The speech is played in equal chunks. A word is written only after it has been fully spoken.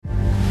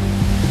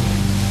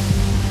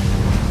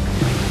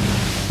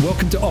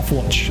Welcome to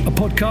Offwatch, a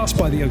podcast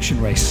by The Ocean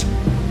Race.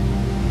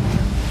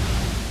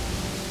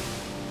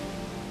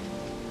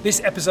 This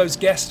episode's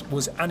guest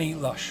was Annie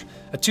Lush,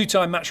 a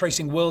two-time match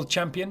racing world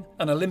champion,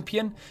 an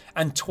Olympian,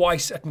 and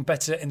twice a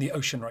competitor in the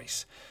Ocean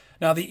Race.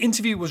 Now, the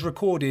interview was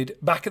recorded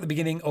back at the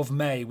beginning of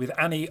May with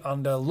Annie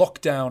under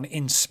lockdown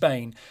in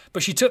Spain,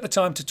 but she took the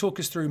time to talk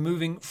us through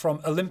moving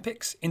from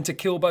Olympics into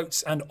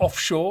killboats and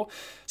offshore,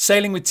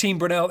 sailing with Team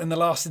Brunel in the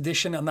last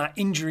edition and that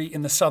injury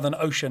in the Southern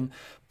Ocean,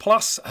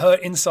 plus her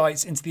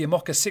insights into the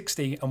IMOCA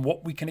 60 and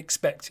what we can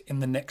expect in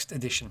the next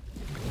edition.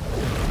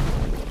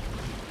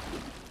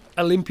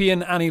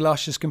 Olympian Annie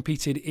Lush has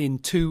competed in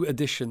two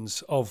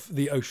editions of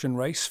the Ocean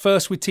Race.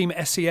 First with Team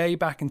SCA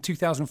back in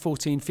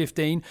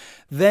 2014-15,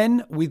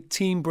 then with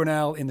Team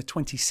Brunel in the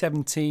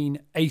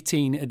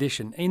 2017-18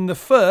 edition. In the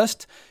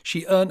first,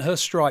 she earned her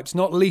stripes,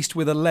 not least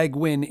with a leg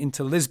win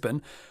into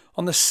Lisbon.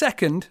 On the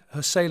second,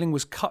 her sailing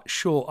was cut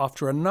short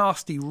after a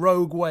nasty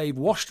rogue wave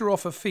washed her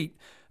off her feet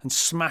and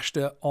smashed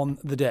her on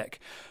the deck.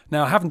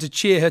 Now, having to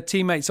cheer her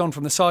teammates on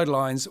from the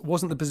sidelines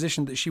wasn't the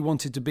position that she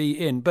wanted to be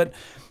in, but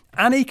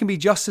Annie can be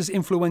just as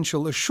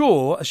influential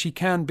ashore as she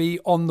can be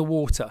on the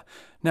water.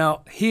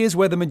 Now, here's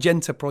where the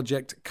Magenta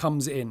Project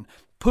comes in,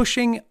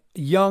 pushing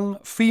young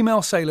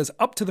female sailors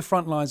up to the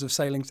front lines of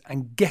sailings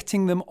and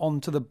getting them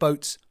onto the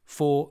boats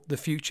for the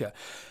future.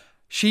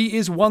 She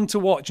is one to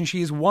watch, and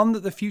she is one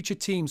that the future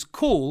teams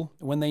call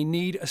when they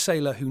need a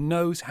sailor who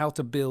knows how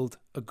to build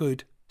a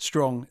good,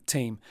 strong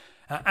team.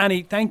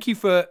 Annie, thank you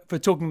for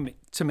talking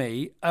to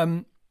me.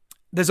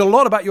 There's a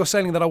lot about your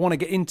sailing that I want to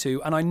get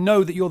into, and I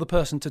know that you're the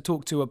person to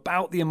talk to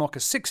about the IMOCA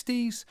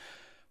 60s,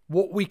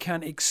 what we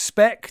can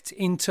expect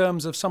in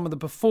terms of some of the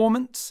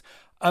performance,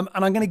 and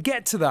I'm going to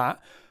get to that,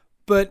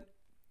 but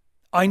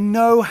I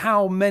know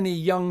how many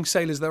young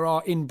sailors there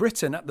are in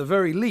Britain, at the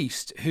very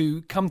least,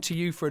 who come to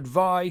you for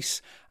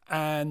advice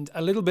and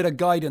a little bit of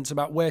guidance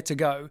about where to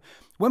go.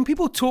 When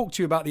people talk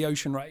to you about the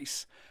Ocean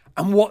Race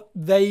and what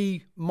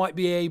they might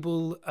be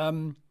able,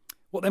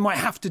 what they might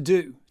have to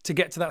do to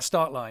get to that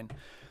start line,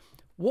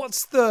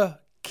 what's the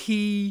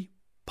key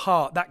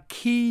part, that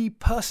key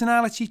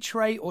personality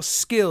trait or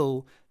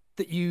skill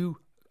that you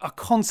are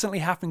constantly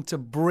having to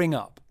bring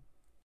up?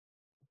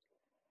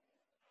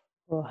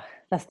 Well,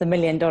 that's the $1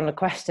 million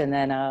question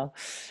then. I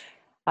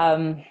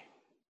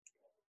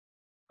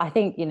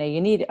think, you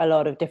need a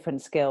lot of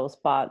different skills,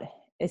 but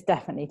it's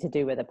definitely to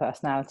do with a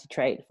personality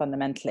trait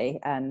fundamentally.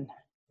 And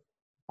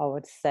I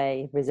would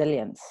say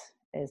resilience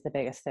is the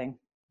biggest thing.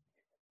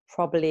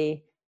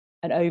 Probably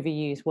an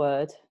overused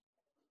word,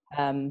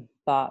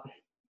 but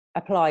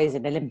applies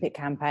in Olympic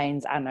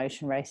campaigns and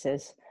ocean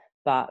races.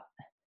 But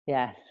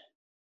yeah,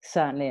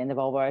 certainly in the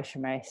Volvo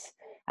Ocean Race.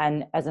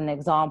 And as an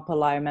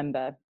example, I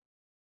remember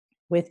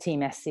with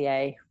Team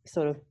SCA, we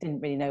sort of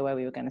didn't really know where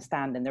we were going to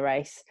stand in the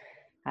race.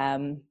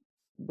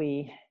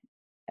 We,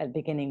 at the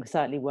beginning,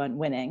 certainly weren't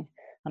winning.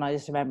 And I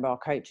just remember our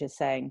coaches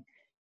saying,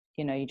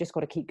 you just got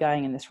to keep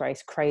going in this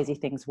race. Crazy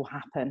things will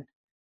happen.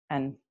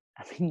 And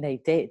I mean, they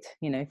did.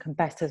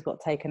 Competitors got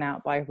taken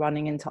out by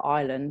running into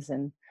islands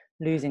and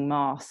losing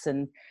masts,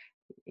 and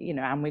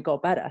and we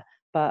got better.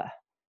 But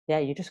yeah,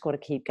 you just got to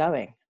keep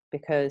going,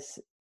 because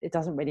it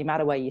doesn't really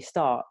matter where you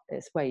start,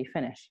 it's where you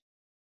finish.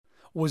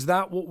 Was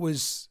that what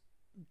was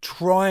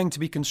trying to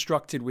be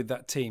constructed with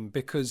that team?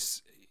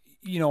 Because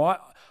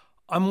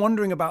I'm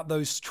wondering about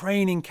those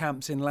training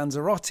camps in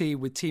Lanzarote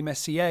with Team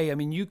SCA. I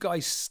mean, you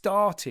guys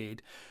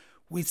started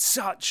with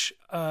such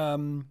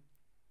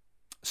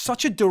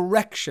a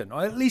direction,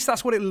 or at least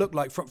that's what it looked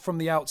like from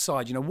the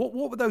outside. What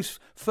were those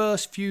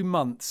first few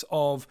months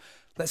of,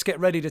 let's get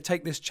ready to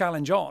take this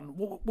challenge on?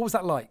 What was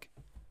that like?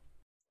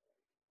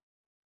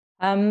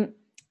 I mean,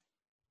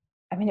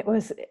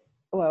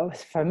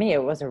 for me,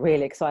 it was a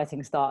really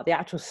exciting start. The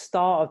actual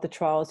start of the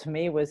trials for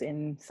me was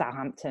in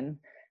Southampton,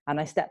 and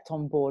I stepped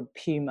on board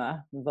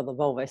Puma, the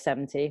Volvo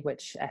 70,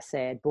 which SA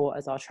had bought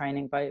as our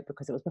training boat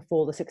because it was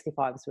before the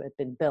 65s had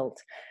been built.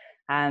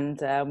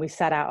 And we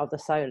set out of the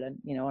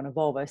Solent, on a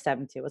Volvo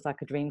 70. It was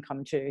like a dream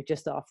come true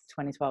just after the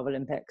 2012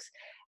 Olympics.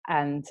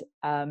 And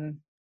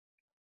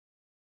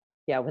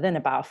within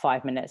about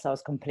 5 minutes, I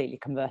was completely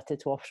converted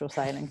to offshore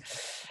sailing.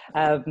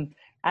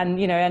 And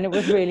it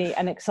was really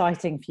an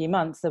exciting few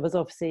months. There was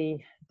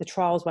obviously, the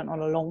trials went on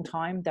a long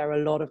time. There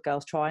were a lot of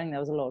girls trying. There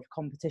was a lot of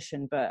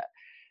competition. But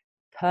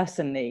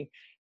personally,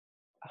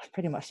 I've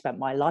pretty much spent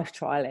my life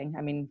trialing.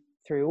 I mean,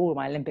 through all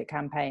my Olympic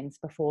campaigns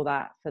before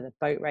that, for the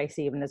boat race,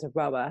 even as a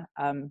rower.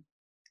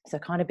 So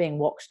kind of being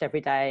watched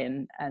every day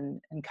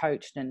and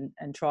coached and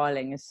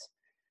trialing is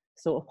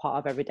sort of part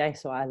of every day.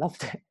 So I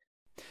loved it.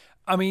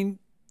 I mean,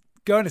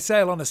 going to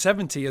sail on a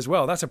 70 as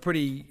well, that's a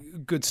pretty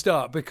good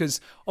start, because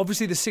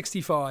obviously the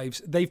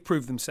 65s, they've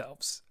proved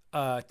themselves.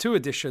 2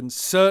 editions,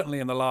 certainly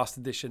in the last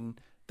edition,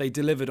 they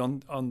delivered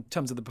on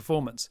terms of the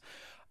performance.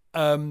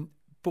 But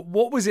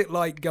what was it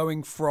like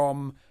going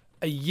from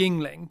a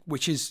Yingling,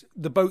 which is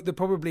the boat that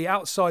probably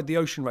outside the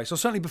Ocean Race, or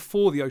certainly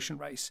before the Ocean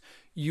Race,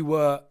 you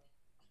were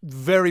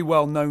very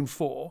well known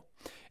for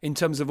in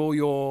terms of all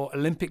your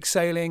Olympic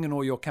sailing and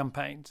all your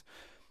campaigns.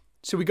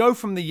 So we go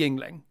from the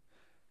Yingling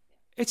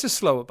It's a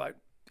slower boat.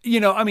 You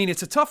know, I mean,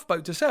 it's a tough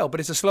boat to sail, but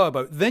it's a slower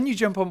boat. Then you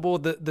jump on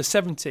board the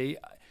 70.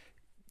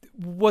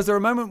 Was there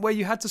a moment where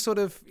you had to sort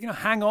of, you know,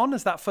 hang on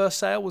as that first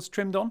sail was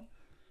trimmed on?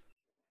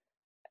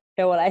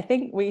 Yeah, well, I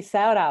think we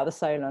sailed out of the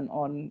Solent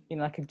on, you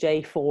know, like a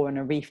J4 and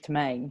a reefed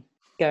main,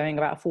 going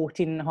about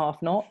 14 and a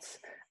half knots.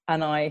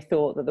 And I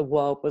thought that the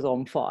world was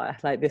on fire.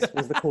 Like, this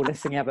was the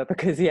coolest thing ever,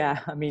 because, yeah,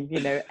 I mean, you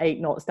know,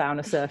 8 knots down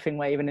a surfing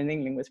wave and in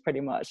England was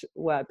pretty much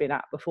where I'd been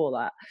at before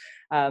that.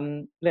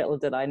 Little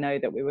did I know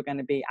that we were going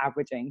to be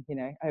averaging, you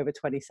know, over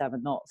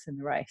 27 knots in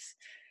the race.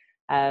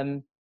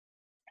 Um,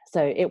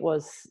 so it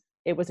was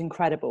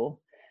incredible.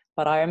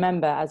 But I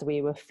remember as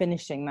we were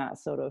finishing that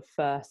sort of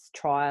first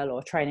trial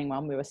or training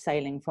one, we were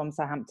sailing from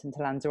Southampton to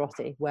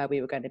Lanzarote, where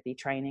we were going to be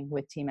training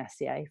with Team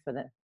SCA for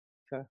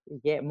a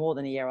year, more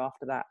than a year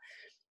after that.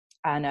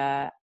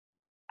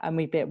 And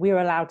we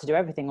were allowed to do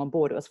everything on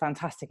board. It was a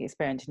fantastic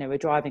experience. You know, we're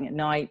driving at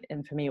night,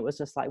 and for me, it was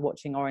just like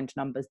watching orange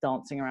numbers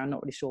dancing around,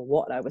 not really sure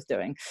what I was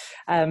doing,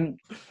 and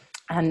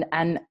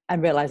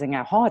realizing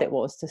how hard it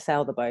was to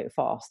sail the boat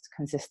fast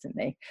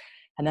consistently.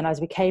 And then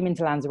as we came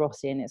into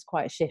Lanzarote, and it's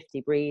quite a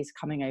shifty breeze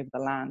coming over the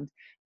land,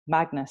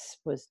 Magnus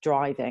was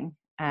driving,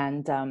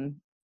 and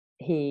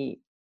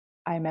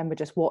I remember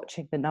just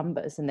watching the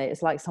numbers, and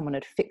it's like someone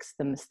had fixed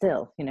them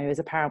still. You know, his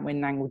apparent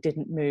wind angle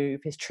didn't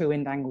move, his true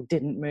wind angle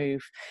didn't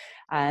move,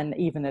 and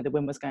even though the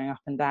wind was going up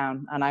and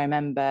down. And I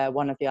remember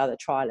one of the other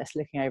trialists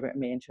looking over at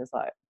me, and she was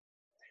like,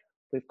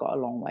 "We've got a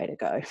long way to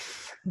go."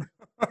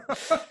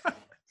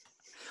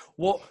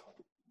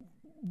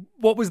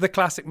 What was the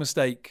classic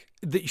mistake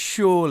that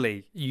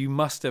surely you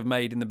must have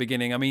made in the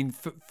beginning? I mean,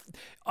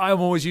 I'm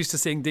always used to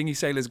seeing dinghy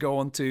sailors go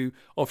onto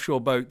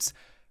offshore boats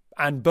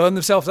and burn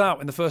themselves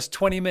out in the first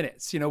 20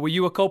 minutes. You know, were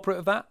you a culprit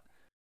of that?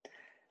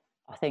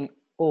 I think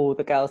all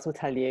the girls will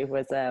tell you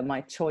was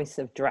my choice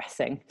of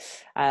dressing.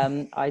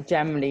 I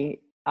think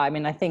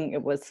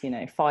it was, you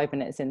know, 5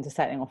 minutes into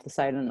setting off the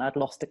Solent, I'd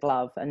lost a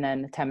glove, and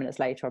then 10 minutes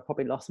later, I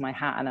probably lost my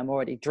hat, and I'm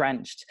already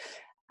drenched,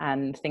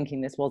 and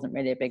thinking this wasn't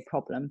really a big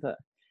problem. But,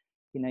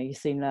 you know, you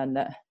soon learn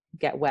that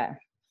get wet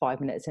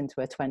 5 minutes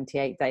into a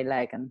 28-day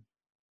leg, and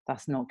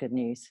that's not good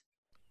news.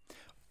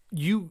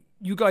 You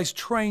guys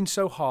trained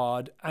so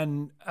hard,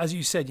 and as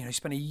you said, you know, you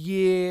spent a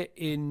year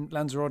in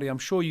Lanzarote. I'm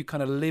sure you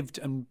kind of lived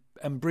and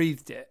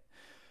breathed it.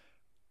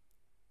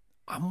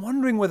 I'm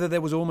wondering whether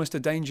there was almost a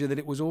danger that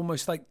it was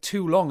almost like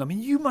too long. I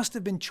mean, you must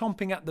have been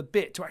chomping at the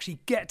bit to actually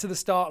get to the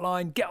start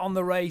line, get on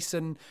the race,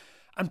 and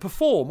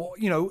perform, or,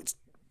 you know,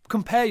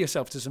 compare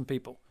yourself to some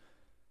people.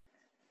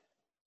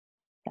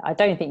 I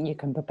don't think you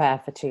can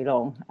prepare for too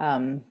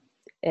long.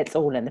 It's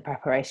all in the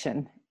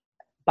preparation.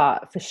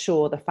 But for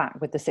sure, the fact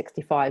with the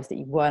 65s that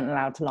you weren't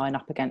allowed to line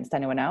up against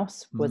anyone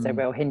else was a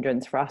real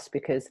hindrance for us,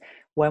 because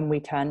when we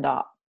turned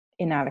up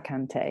in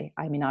Alicante,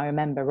 I mean, I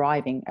remember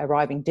arriving,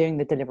 doing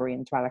the delivery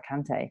into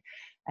Alicante,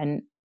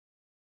 and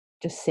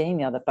just seeing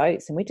the other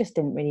boats, and we just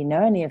didn't really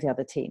know any of the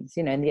other teams.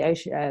 You know, in the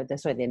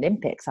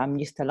Olympics, I'm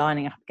used to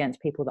lining up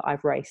against people that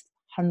I've raced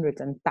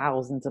hundreds and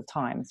thousands of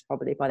times,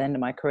 probably by the end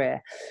of my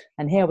career.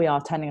 And here we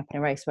are turning up in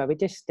a race where we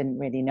just didn't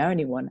really know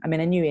anyone. I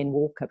mean, I knew Ian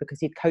Walker because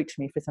he'd coached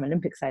me for some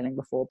Olympic sailing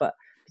before, but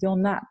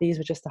beyond that, these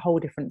were just a whole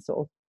different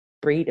sort of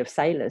breed of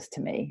sailors to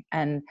me.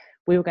 And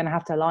we were going to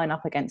have to line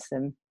up against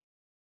them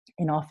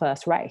in our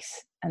first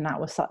race. And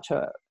that was such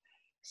a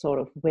sort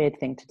of weird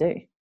thing to do.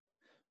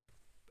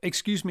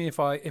 Excuse me if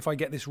I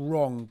get this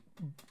wrong.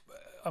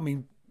 I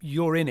mean,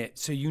 you're in it,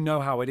 so you know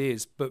how it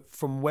is. But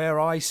from where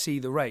I see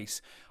the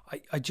race,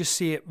 I just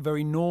see it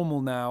very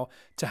normal now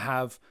to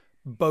have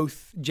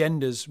both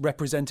genders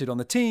represented on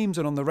the teams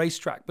and on the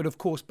racetrack. But of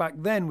course, back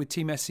then with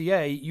Team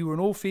SCA, you were an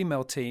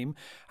all-female team,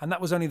 and that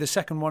was only the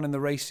second one in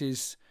the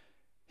race's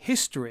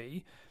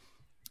history.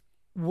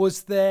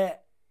 Was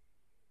there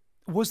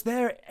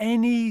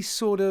any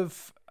sort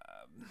of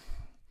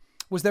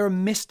was there a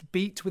missed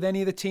beat with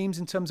any of the teams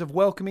in terms of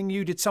welcoming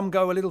you? Did some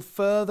go a little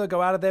further,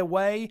 go out of their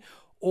way?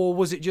 Or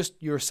was it just,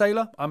 you're a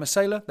sailor, I'm a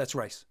sailor, let's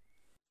race?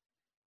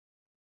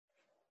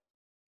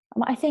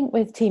 I think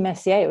with Team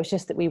SCA, it was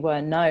just that we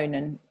weren't known.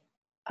 And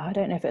I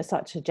don't know if it's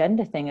such a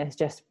gender thing as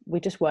just, we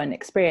just weren't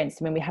experienced.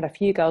 I mean, we had a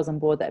few girls on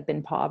board that had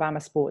been part of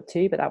Amasport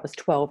too, but that was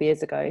 12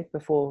 years ago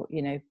before,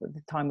 you know,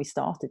 the time we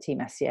started Team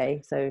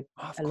SCA. So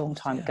a long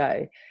time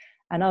ago.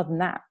 And other than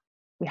that,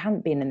 we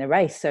hadn't been in the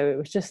race. So it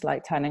was just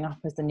like turning up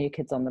as the new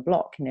kids on the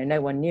block. You know, no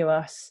one knew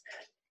us.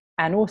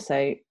 And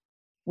also,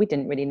 we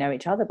didn't really know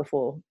each other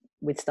before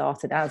we'd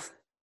started as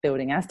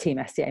building as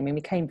Team SCA. I mean,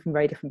 we came from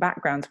very different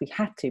backgrounds. We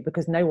had to,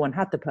 because no one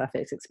had the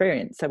perfect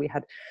experience. So we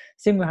had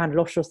single-handed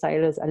offshore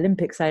sailors,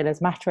 Olympic sailors,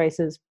 match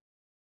racers.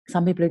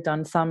 Some people had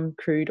done some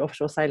crude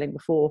offshore sailing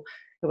before.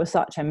 It was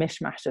such a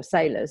mishmash of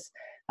sailors.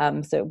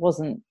 So it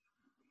wasn't,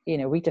 you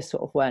know, we just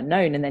sort of weren't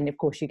known. And then, of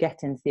course, you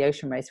get into the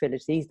Ocean Race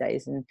Village these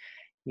days and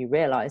you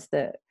realize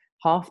that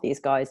half these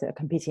guys that are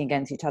competing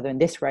against each other in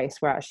this race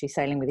were actually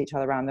sailing with each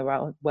other around the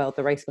world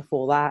the race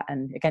before that,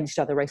 and against each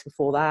other the race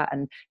before that.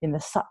 And in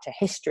there's such a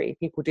history,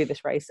 people do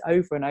this race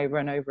over and over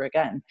and over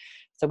again.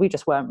 So we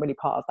just weren't really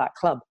part of that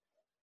club.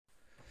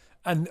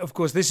 And of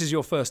course, this is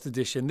your first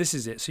edition. This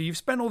is it. So you've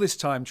spent all this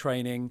time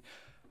training.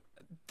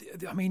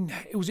 I mean,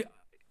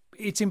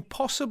 it's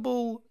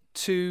impossible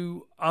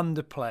to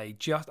underplay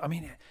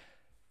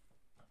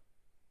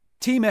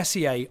Team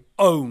SEA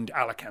owned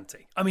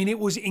Alicante. I mean, it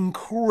was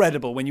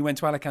incredible when you went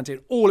to Alicante.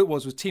 All it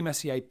was Team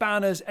SEA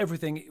banners,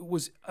 everything. It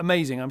was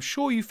amazing. I'm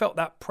sure you felt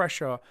that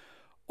pressure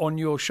on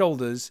your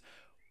shoulders,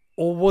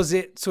 or was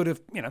it sort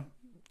of,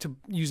 to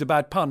use a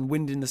bad pun,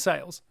 wind in the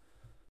sails?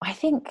 I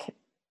think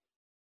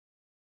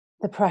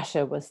the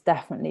pressure was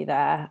definitely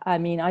there. I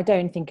mean, I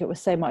don't think it was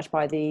so much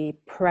by the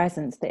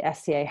presence that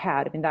SCA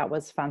had. I mean, that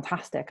was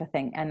fantastic, I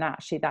think. And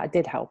actually that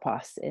did help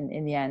us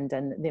in the end,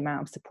 and the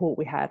amount of support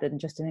we had, and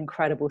just an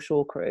incredible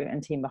shore crew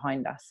and team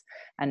behind us.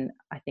 And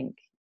I think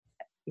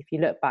if you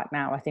look back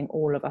now, I think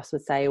all of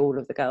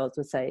the girls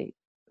would say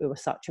it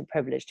was such a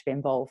privilege to be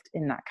involved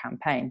in that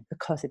campaign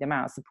because of the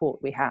amount of support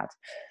we had.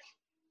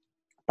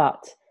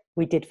 But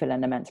we did feel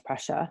an immense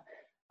pressure.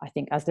 I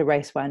think as the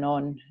race went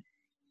on,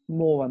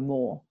 more and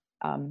more,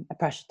 a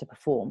pressure to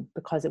perform,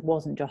 because it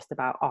wasn't just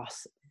about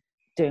us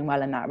doing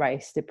well in that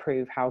race to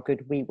prove how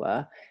good we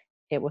were.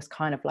 It was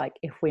kind of like,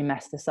 if we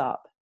mess this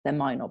up, there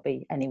might not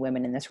be any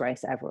women in this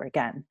race ever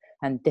again.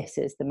 And this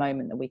is the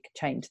moment that we could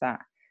change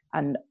that.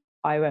 And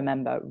I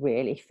remember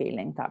really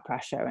feeling that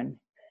pressure, and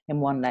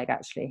in one leg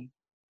actually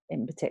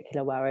in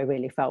particular, where I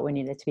really felt we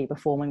needed to be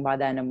performing by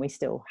then, and we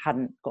still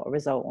hadn't got a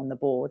result on the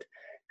board,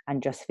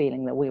 and just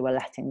feeling that we were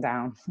letting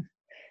down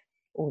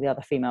all the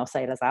other female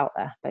sailors out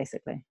there,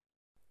 basically.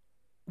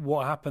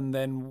 What happened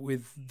then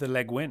with the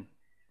leg win?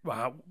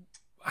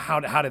 How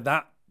did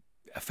that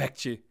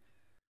affect you?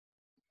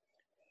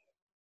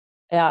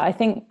 Yeah, I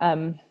think,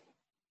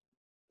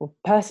 well,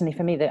 personally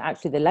for me,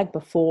 the leg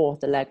before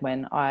the leg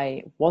win,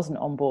 I wasn't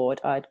on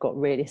board. I'd got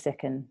really sick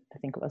in, I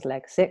think it was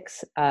leg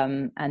 6.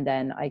 And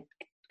then I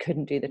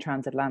couldn't do the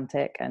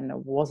transatlantic and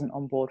wasn't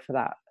on board for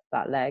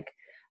that leg.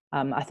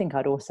 I think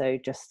I'd also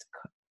just,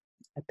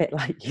 a bit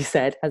like you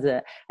said, as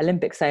an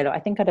Olympic sailor, I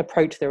think I'd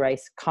approach the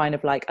race kind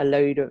of like a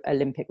load of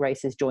Olympic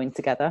races joined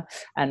together.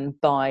 And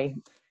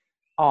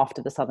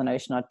after the Southern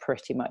Ocean, I'd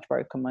pretty much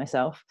broken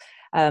myself.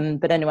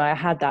 But anyway, I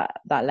had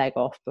that leg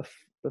off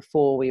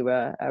before we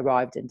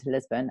arrived into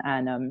Lisbon.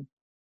 And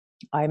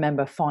I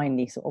remember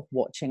finally sort of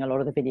watching a lot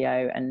of the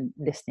video and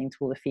listening to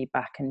all the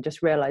feedback and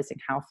just realizing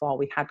how far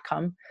we had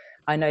come.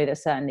 I know that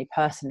certainly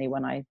personally,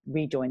 when I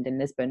rejoined in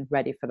Lisbon,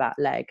 ready for that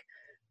leg,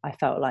 I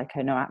felt like,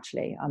 oh no,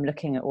 actually, I'm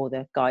looking at all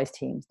the guys'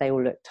 teams. They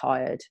all look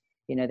tired.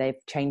 They've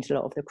changed a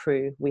lot of the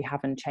crew. We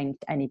haven't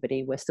changed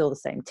anybody. We're still the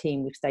same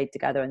team. We've stayed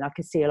together, and I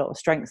could see a lot of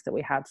strengths that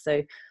we had.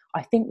 So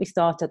I think we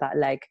started that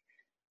leg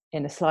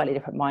in a slightly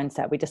different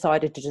mindset. We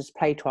decided to just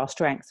play to our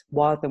strengths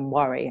rather than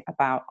worry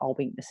about our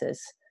weaknesses.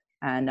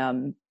 And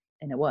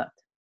it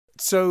worked.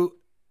 So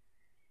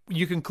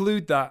you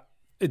conclude that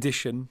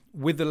edition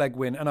with the leg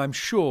win, and I'm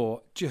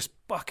sure just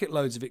bucket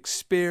loads of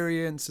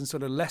experience and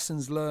sort of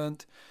lessons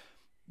learned.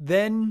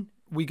 Then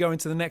we go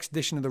into the next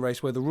edition of the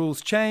race where the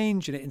rules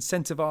change and it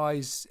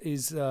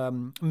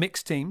incentivizes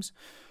mixed teams.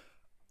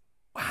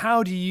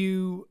 How do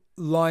you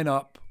line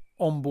up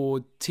on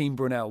board Team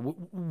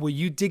Brunel? Were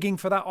you digging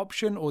for that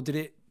option, or did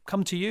it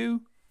come to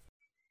you?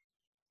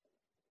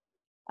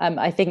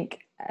 I think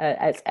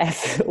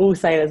as all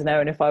sailors know,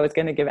 and if I was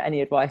going to give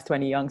any advice to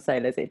any young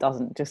sailors, it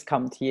doesn't just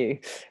come to you.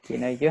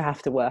 You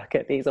have to work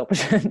at these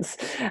options.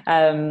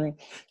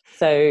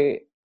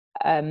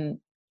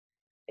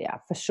 Yeah,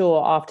 for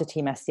sure. After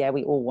Team SCA,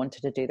 we all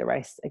wanted to do the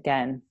race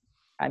again.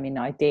 I mean,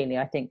 ideally,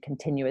 I think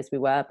continue as we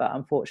were, but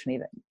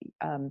unfortunately,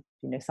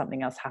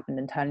 something else happened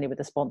internally with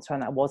the sponsor,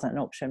 and that wasn't an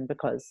option,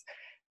 because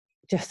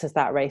just as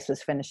that race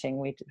was finishing,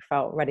 we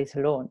felt ready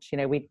to launch.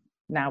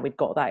 We'd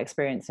got that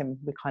experience, and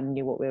we kind of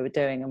knew what we were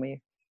doing, and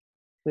we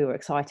were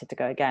excited to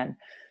go again.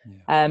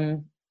 Yeah.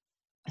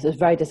 So it was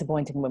very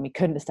disappointing when we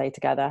couldn't stay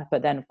together.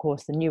 But then, of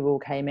course, the new rule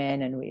came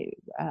in, and we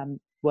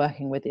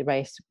working with the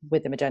race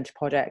with the Magenta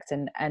Project,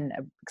 and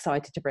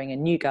excited to bring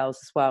in new girls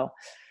as well.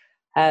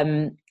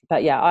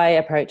 But yeah, I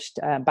approached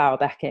Barrel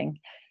Becking.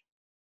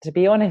 To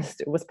be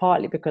honest, it was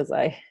partly because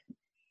I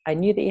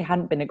knew that he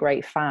hadn't been a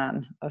great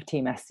fan of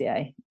Team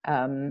SCA,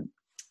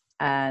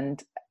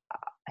 and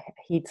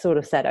he'd sort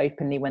of said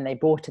openly when they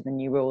brought in the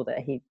new rule that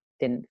he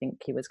didn't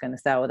think he was going to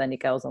sail with any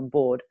girls on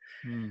board.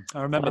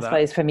 I remember that.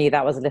 I suppose for me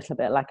that was a little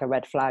bit like a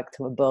red flag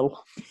to a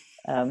bull.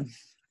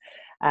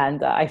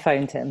 And I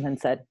phoned him and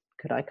said,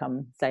 could I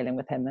come sailing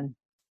with him? And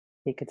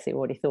he could see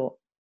what he thought.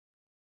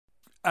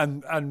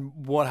 And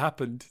what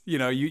happened?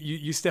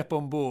 You step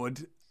on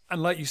board,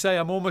 and like you say,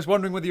 I'm almost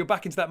wondering whether you're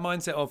back into that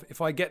mindset of, if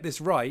I get this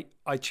right,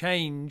 I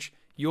change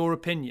your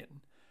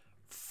opinion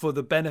for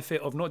the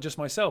benefit of not just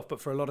myself,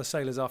 but for a lot of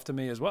sailors after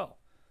me as well.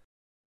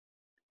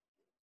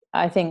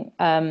 I think,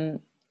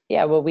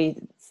 we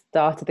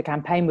started the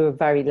campaign. We were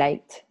very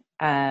late,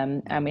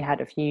 and we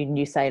had a few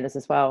new sailors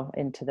as well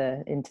into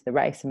the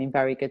race. I mean,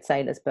 very good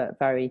sailors, but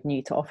very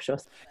new to offshore.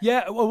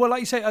 Yeah, well,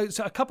 like you say,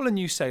 so a couple of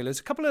new sailors,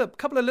 a couple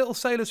of little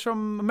sailors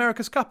from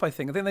America's Cup. I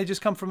think they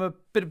just come from a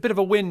bit of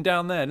a win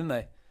down there, didn't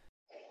they?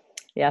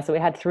 Yeah, so we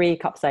had 3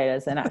 cup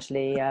sailors, and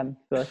actually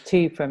well,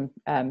 2 from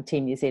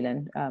Team New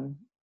Zealand,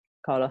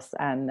 Carlos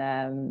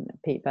and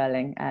Pete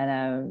Burling.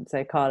 And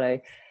so Carlo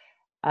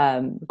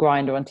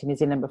grinder on Team New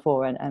Zealand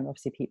before, and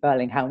obviously Pete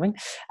Burling helming.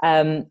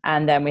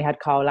 And then we had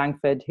Carl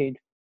Langford, who'd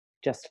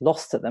just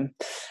lost to them.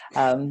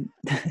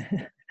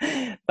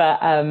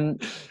 But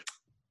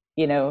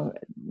you know,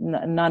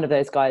 none of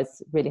those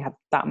guys really had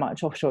that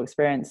much offshore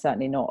experience,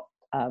 certainly not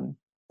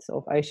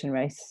sort of ocean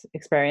race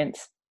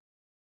experience.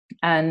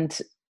 And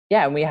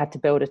yeah, we had to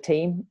build a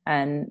team,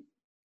 and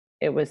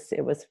it was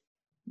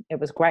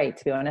great,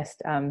 to be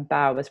honest.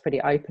 Bauer was pretty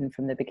open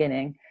from the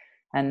beginning,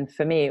 and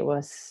for me it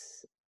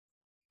was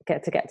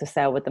get to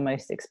sail with the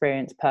most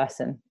experienced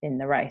person in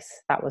the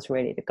race. That was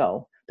really the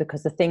goal,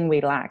 because the thing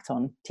we lacked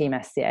on Team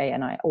SCA,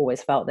 and I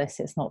always felt this,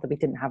 it's not that we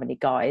didn't have any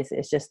guys,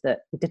 it's just that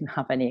we didn't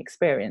have any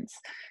experience,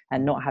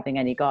 and not having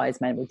any guys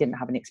meant we didn't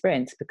have any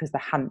experience because there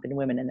hadn't been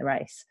women in the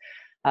race.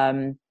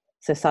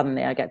 So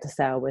suddenly I get to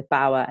sail with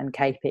Bauer and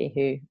KP,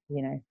 who,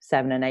 you know,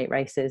 7 and 8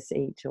 races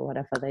each or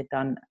whatever, they'd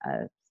done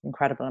an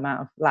incredible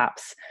amount of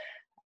laps.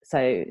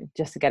 So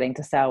just getting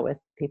to sail with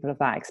people of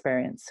that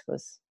experience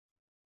was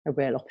a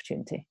real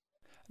opportunity.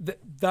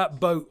 That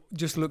boat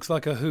just looks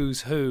like a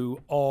who's who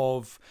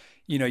of,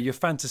 you know, your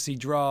fantasy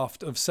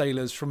draft of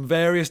sailors from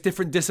various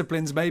different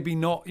disciplines, maybe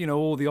not, you know,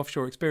 all the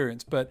offshore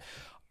experience, but,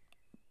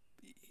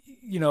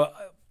 you know,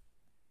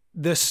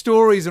 the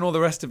stories and all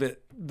the rest of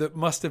it that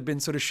must have been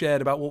sort of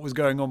shared about what was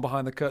going on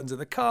behind the curtains at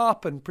the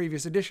Cup and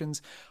previous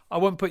editions. I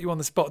won't put you on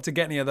the spot to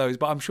get any of those,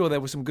 but I'm sure there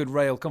were some good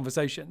rail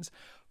conversations.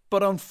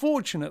 But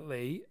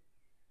unfortunately,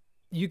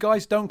 you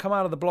guys don't come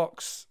out of the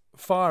blocks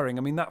firing.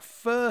 I mean, that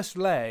first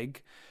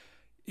leg,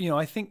 you know,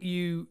 I think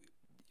it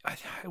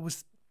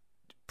was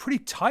pretty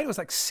tight. It was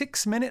like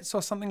 6 minutes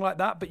or something like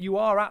that, but you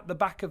are at the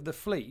back of the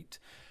fleet.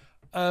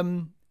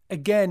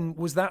 Again,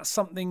 was that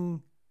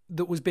something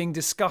that was being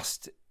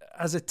discussed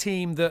as a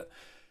team, that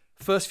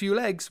first few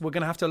legs we're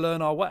going to have to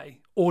learn our way,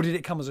 or did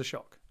it come as a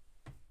shock?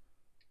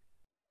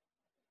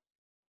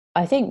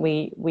 I think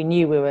we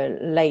knew we were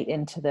late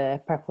into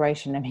the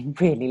preparation. I mean,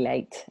 really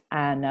late,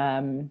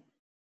 and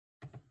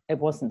it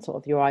wasn't sort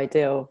of your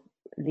ideal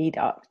lead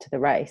up to the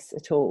race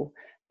at all.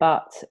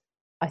 But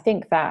I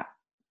think that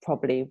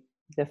probably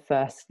the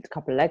first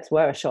couple of legs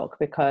were a shock,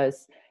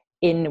 because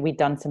we'd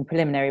done some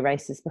preliminary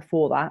races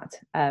before that,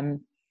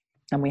 and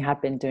we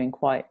had been doing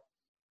quite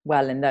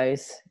well in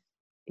those,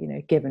 you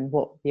know, given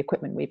what the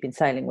equipment we've been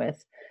sailing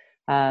with.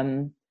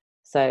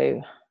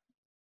 So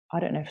I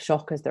don't know if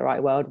shock is the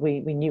right word.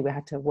 We knew we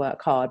had to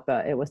work hard,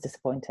 but it was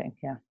disappointing.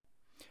 Yeah.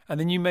 And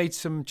then you made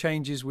some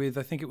changes with,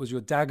 I think it was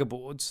your dagger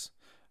boards.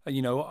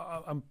 You know,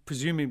 I'm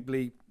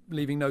presumably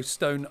leaving no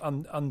stone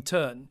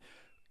unturned.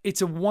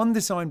 It's a one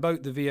design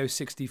boat, the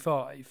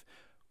VO65.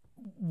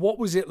 What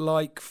was it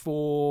like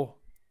for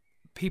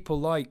people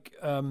like,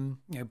 you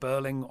know,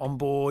 Burling on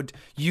board,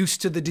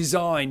 used to the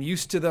design,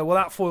 used to the, well,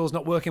 that foil's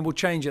not working, we'll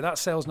change it. That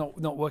sail's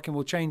not working,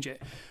 we'll change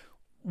it.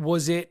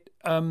 Was it,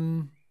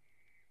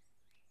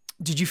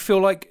 did you feel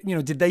like, you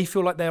know, did they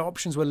feel like their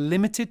options were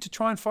limited to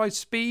try and find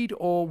speed,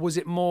 or was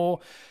it more,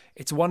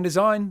 it's one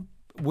design,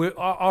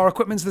 our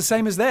equipment's the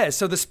same as theirs,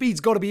 so the speed's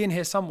got to be in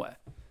here somewhere?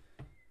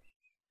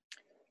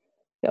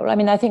 Yeah, well, I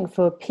mean, I think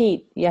for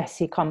Pete, yes,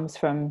 he comes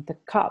from the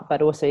Cup,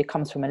 but also he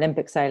comes from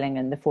Olympic sailing,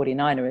 and the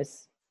 49er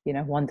is, you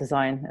know, one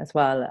design as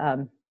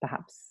well,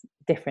 perhaps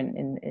different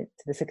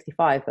to the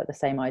 65, but the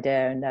same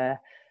idea. And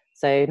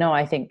so, no,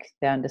 I think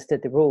they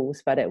understood the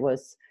rules, but it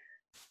was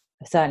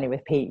certainly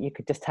with Pete, you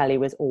could just tell he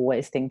was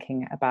always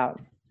thinking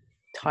about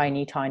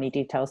tiny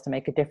details to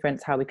make a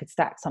difference, how we could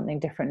stack something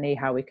differently,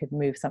 how we could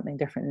move something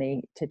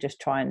differently to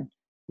just try and,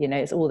 you know,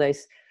 it's all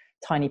those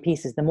tiny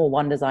pieces. The more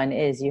one design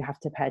is, you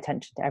have to pay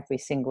attention to every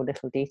single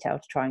little detail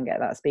to try and get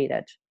that speed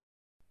edge.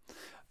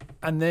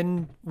 And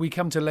then we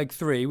come to leg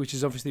 3, which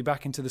is obviously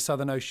back into the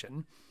Southern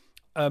Ocean.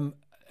 And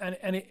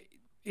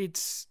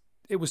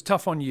it was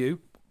tough on you.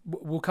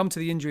 We'll come to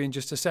the injury in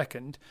just a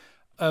second.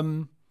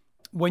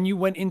 When you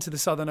went into the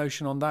Southern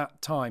Ocean on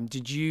that time,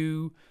 did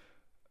you,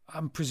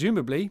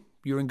 presumably,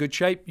 you're in good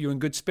shape, you're in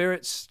good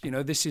spirits, you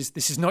know, this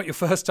is not your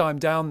first time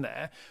down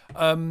there.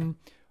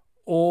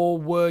 Or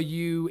were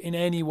you in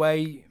any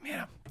way, you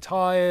know,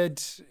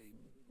 tired?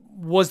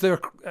 Was there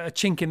a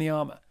chink in the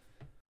armour?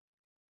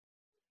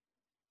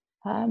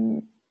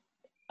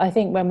 I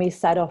think when we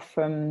set off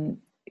from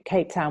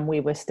Cape Town, we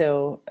were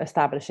still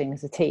establishing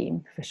as a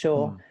team, for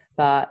sure.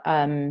 But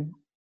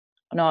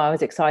no, I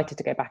was excited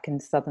to go back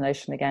into Southern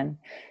Ocean again.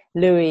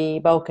 Louis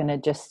Balkan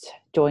had just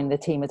joined the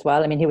team as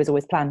well. I mean, he was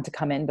always planned to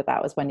come in, but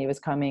that was when he was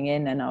coming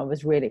in, and I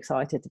was really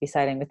excited to be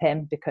sailing with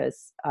him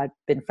because I'd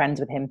been friends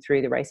with him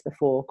through the race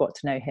before, got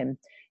to know him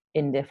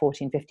in the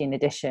 14-15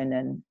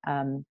 edition,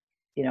 and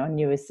you know, I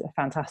knew he was a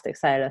fantastic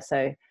sailor,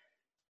 so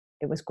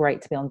it was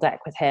great to be on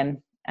deck with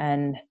him.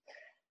 And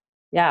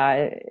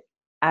yeah,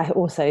 I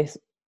also,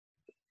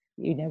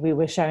 you know, we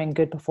were showing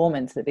good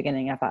performance at the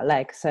beginning of that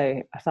leg,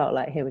 so I felt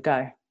like, here we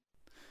go.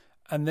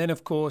 And then,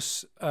 of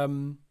course,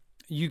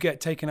 you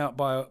get taken out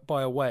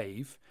by a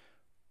wave.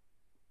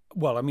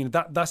 Well, I mean,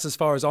 that's as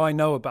far as I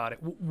know about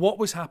it. What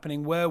was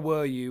happening? Where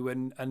were you?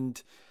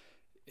 And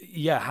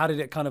yeah, how did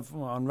it kind of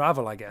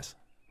unravel, I guess?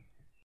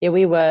 Yeah,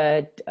 we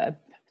were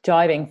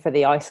driving for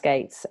the ice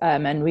skates,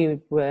 and we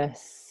were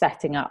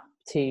setting up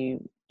to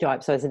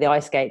drive. So the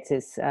ice skates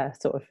is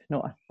sort of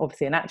not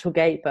obviously a natural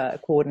gate,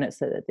 but coordinates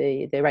that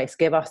the race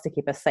give us to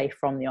keep us safe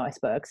from the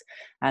icebergs.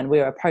 And we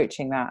were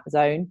approaching that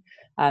zone.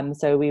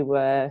 So we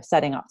were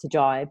setting up to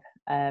jibe.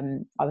 I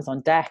was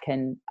on deck,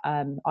 and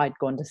I'd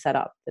gone to set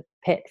up the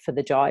pit for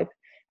the jibe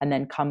and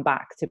then come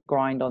back to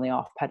grind on the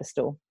aft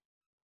pedestal.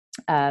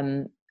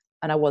 And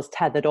I was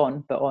tethered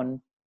on, but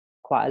on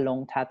quite a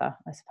long tether,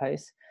 I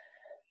suppose.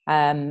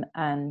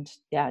 And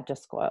yeah,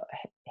 just got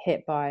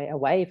hit by a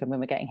wave. And we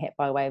were getting hit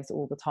by waves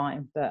all the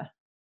time, but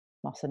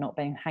must have not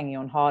been hanging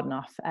on hard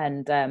enough.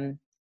 And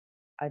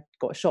I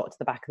got shot to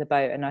the back of the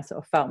boat, and I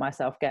sort of felt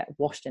myself get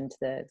washed into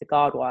the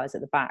guard wires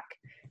at the back.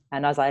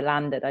 And as I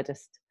landed,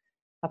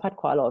 I've had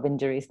quite a lot of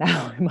injuries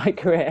now in my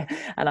career,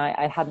 and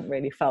I hadn't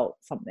really felt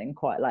something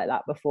quite like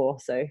that before.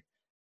 So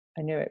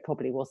I knew it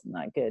probably wasn't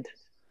that good.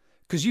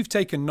 Because you've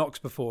taken knocks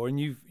before,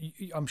 and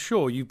I'm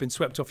sure you've been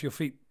swept off your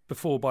feet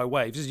before by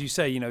waves. As you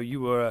say,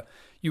 you were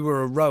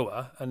a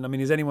rower, and I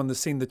mean, as anyone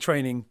that's seen the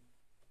training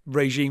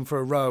regime for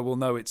a rower will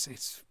know,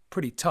 it's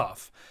pretty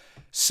tough.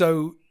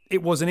 So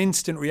it was an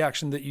instant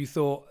reaction that you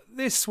thought,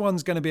 this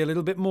one's going to be a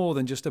little bit more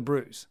than just a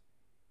bruise.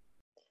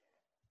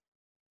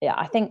 Yeah,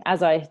 I think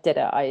as I did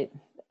it, I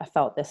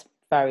felt this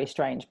very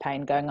strange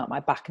pain going up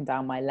my back and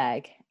down my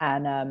leg,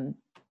 and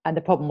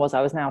the problem was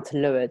I was now to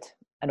leeward.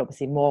 And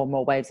obviously more and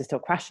more waves are still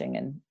crashing,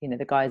 and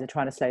the guys are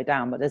trying to slow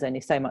down, but there's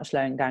only so much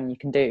slowing down you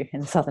can do in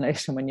the Southern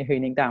Ocean when you're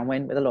hooning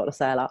downwind with a lot of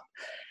sail up.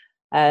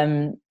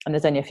 And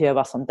there's only a few of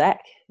us on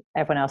deck.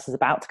 Everyone else is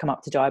about to come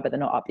up to jibe, but they're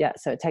not up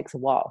yet, so it takes a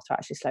while to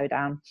actually slow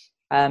down.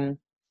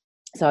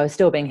 So I was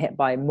still being hit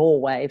by more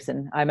waves,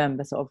 and I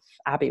remember sort of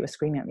Abby was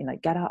screaming at me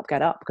like, get up,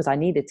 because I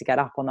needed to get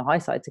up on the high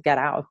side to get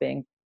out of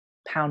being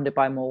pounded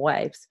by more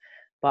waves.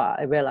 But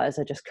I realized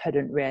I just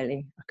couldn't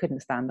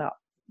stand up.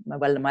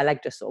 My leg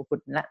just sort of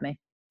wouldn't let me.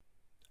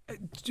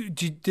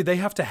 Did they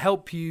have to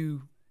help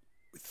you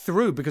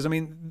through? Because I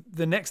mean,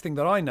 the next thing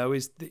that I know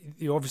is that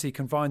you're obviously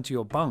confined to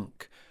your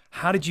bunk.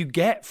 How did you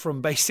get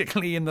from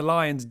basically in the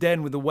lion's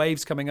den with the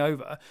waves coming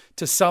over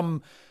to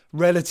some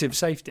relative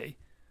safety?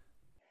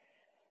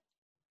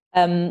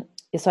 So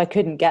I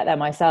couldn't get there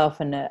myself,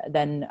 and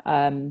then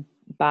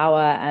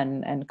Bauer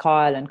and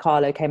Kyle and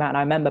Carlo came out, and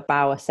I remember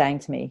Bauer saying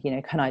to me,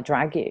 can I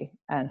drag you?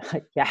 And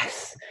like,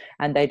 yes.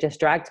 And they just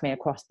dragged me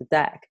across the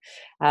deck.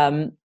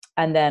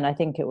 And then I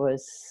think it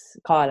was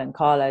Kyle and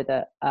Carlo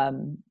that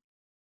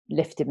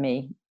lifted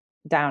me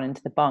down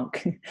into the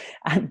bunk.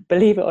 And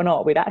believe it or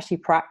not, we'd actually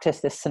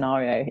practiced this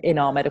scenario in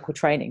our medical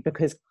training,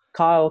 because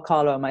Kyle,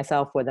 Carlo and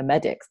myself were the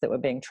medics that were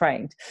being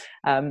trained.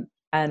 And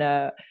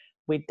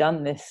we'd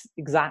done this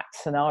exact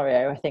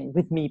scenario, I think,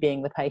 with me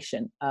being the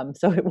patient.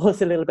 So it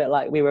was a little bit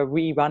like we were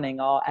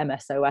rerunning our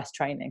MSOS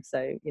training.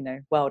 So,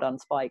 well done,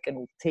 Spike and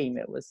all the team.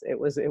 It was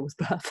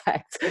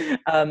perfect.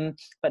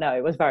 But no,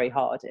 it was very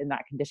hard in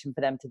that condition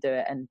for them to do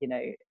it. And,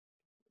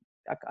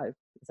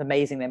 it's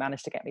amazing they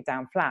managed to get me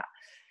down flat.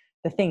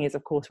 The thing is,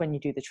 of course, when you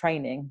do the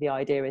training, the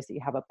idea is that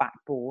you have a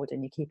backboard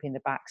and you're keeping the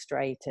back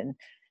straight, and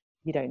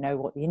you don't know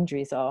what the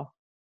injuries are.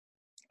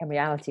 In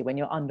reality, when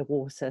you're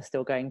underwater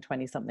still going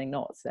 20 something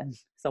knots, and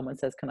someone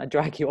says, can I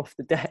drag you off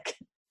the deck?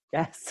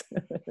 Yes.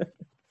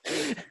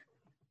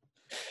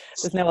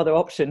 There's no other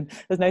option.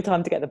 There's no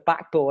time to get the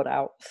backboard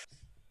out.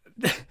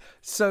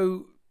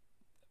 So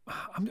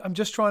I'm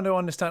just trying to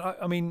understand.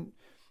 I mean,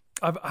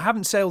 I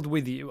haven't sailed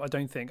with you, I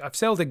don't think. I've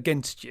sailed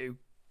against you,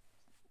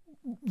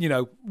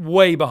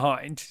 way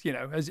behind,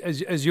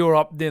 as you're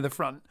up near the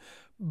front.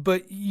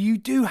 But you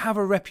do have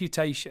a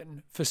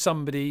reputation for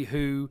somebody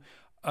who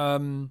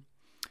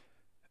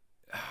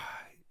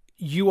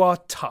you are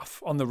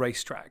tough on the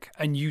racetrack,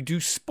 and you do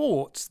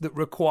sports that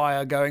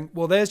require going,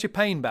 well, there's your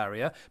pain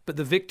barrier, but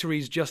the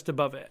victory's just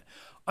above it.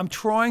 I'm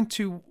trying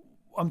to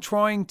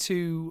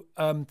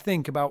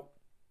think about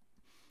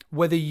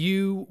whether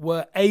you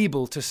were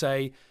able to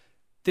say,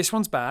 this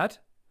one's bad,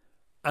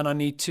 and I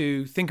need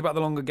to think about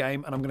the longer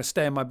game, and I'm going to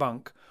stay in my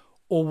bunk.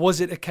 Or was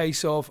it a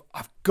case of,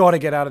 I've got to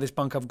get out of this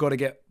bunk, I've got to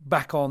get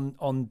back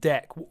on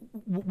deck?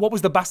 What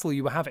was the battle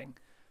you were having?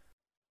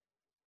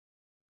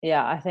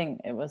 Yeah, I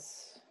think I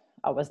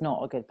was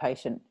not a good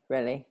patient,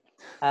 really.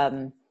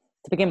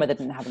 To begin with, I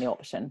didn't have any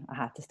option. I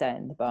had to stay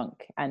in the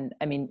bunk. And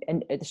I mean,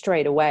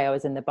 straight away, I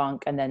was in the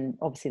bunk, and then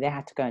obviously they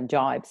had to go and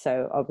jibe.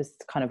 So I was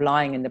kind of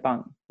lying in the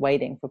bunk,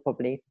 waiting for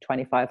probably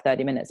 25,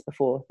 30 minutes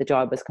before the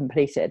jibe was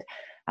completed.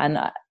 And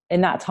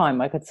in that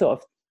time, I could sort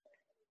of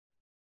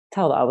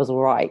tell that I was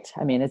all right.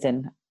 I mean, as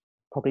in,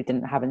 probably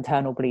didn't have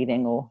internal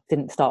bleeding or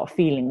didn't start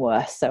feeling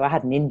worse. So I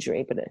had an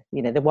injury, but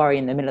the worry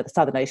in the middle of the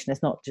Southern Ocean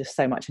is not just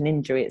so much an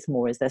injury, it's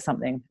more, is there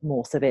something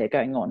more severe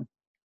going on?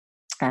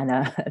 And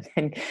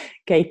then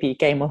KP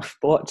came off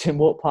watch and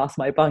walked past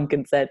my bunk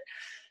and said,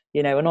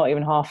 we're not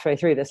even halfway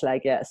through this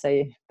leg yet, so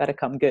you better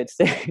come good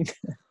soon.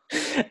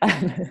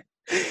 And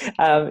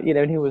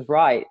he was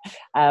right.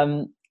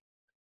 And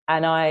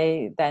And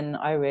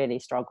I really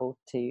struggled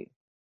to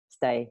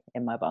stay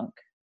in my bunk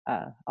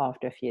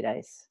after a few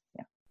days.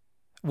 Yeah.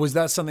 Was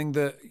that something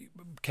that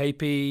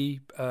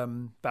KP,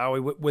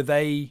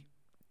 Bowie,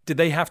 did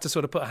they have to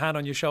sort of put a hand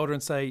on your shoulder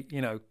and say,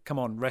 come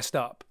on, rest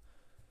up?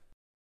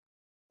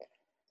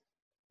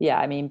 Yeah,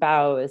 I mean,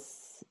 Bowie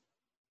was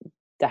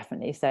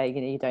definitely saying,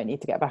 you don't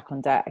need to get back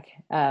on deck.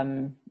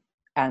 And,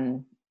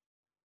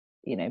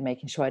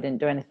 making sure I didn't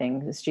do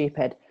anything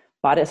stupid.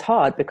 But it's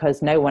hard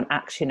because no one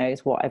actually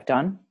knows what I've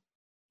done.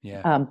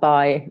 Yeah.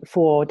 By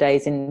 4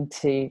 days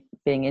into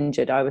being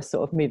injured, I was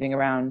sort of moving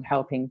around,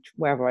 helping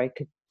wherever I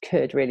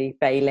could really,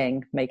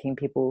 bailing, making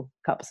people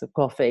cups of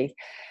coffee.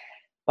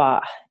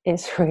 But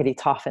it's really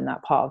tough in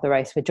that part of the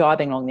race. We're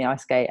driving along the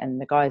ice gate and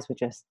the guys were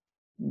just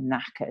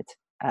knackered,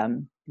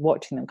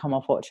 watching them come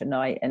off watch at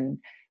night. And,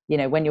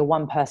 when you're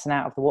one person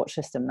out of the watch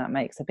system, that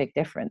makes a big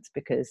difference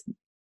because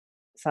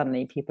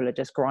suddenly people are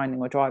just grinding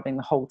or driving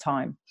the whole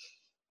time.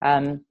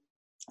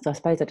 So I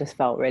suppose I just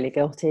felt really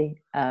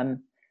guilty.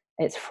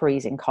 It's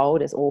freezing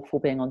cold. It's awful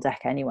being on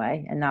deck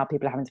anyway. And now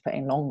people are having to put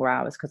in longer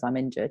hours because I'm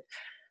injured.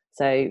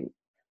 So,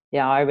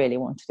 yeah, I really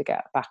wanted to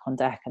get back on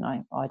deck, and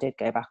I did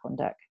go back on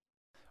deck.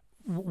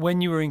 When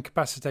you were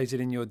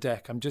incapacitated in your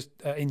deck,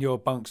 in your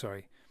bunk,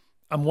 sorry,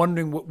 I'm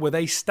wondering, were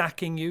they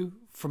stacking you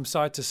from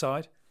side to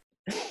side?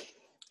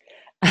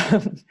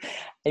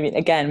 I mean,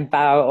 again,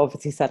 Bao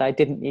obviously said I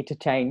didn't need to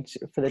change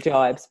for the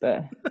jibes,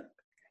 but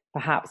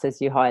perhaps, as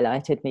you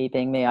highlighted, me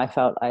being me, I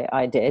felt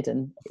I did.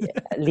 And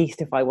at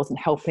least if I wasn't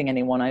helping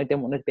anyone, I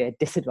didn't want to be a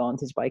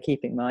disadvantage by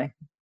keeping my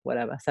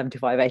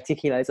 75, 80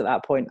 kilos at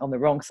that point on the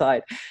wrong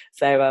side.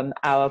 So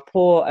our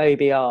poor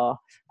OBR,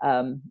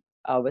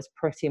 I was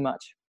pretty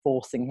much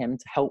forcing him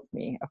to help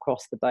me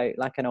across the boat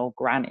like an old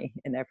granny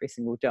in every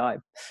single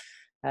jibe.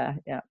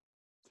 Yeah.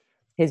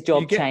 His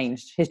job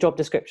changed. His job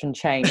description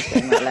changed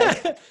in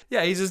that leg.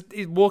 Yeah, he's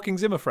walking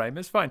Zimmer frame.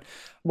 It's fine.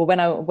 Well, when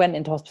I went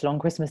into hospital on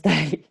Christmas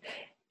Day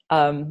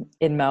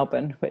in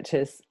Melbourne,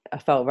 I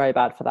felt very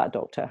bad for that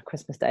doctor.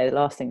 Christmas Day, the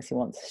last things he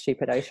wants, a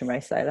stupid ocean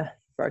race sailor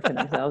broken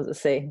themselves at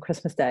sea on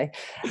Christmas Day.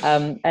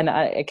 And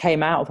I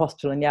came out of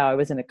hospital, and I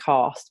was in a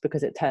cast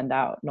because it turned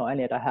out not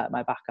only had I hurt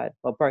my back,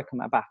 broken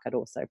my back, I'd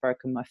also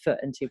broken my foot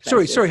in two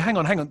places. Sorry, hang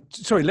on.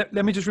 Sorry,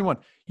 let me just rewind.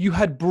 You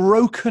had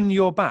broken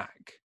your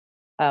back?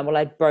 Well,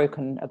 I'd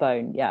broken a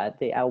bone,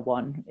 the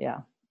L1,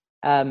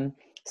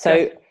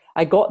 So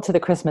I got to the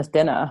Christmas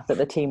dinner that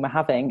the team were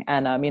having,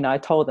 and I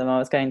told them I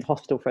was going to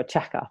hospital for a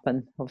checkup,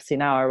 and obviously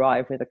now I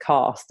arrive with a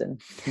cast and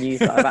news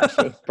that I've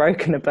actually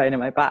broken a bone in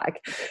my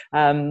back.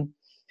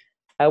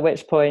 At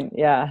which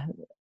point, I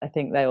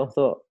think they all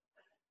thought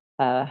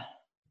I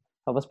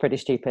was pretty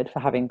stupid for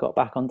having got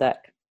back on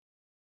deck.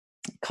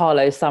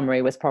 Carlo's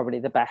summary was probably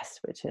the best,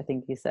 which I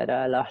think he said,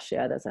 Lush,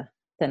 there's a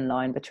thin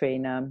line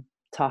between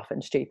tough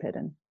and stupid,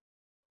 and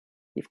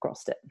you've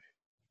crossed it.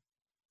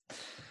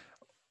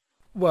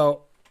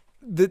 Well,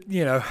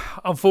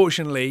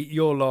 unfortunately,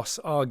 your loss,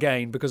 our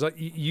gain, because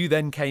you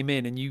then came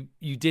in and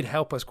you did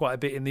help us quite a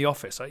bit in the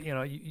office.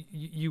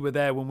 You were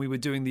there when we were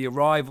doing the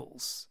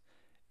arrivals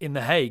in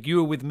The Hague. You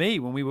were with me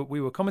when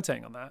we were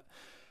commentating on that.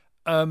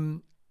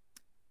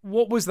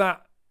 What was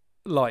that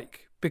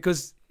like?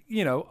 Because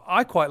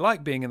I quite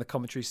like being in the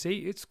commentary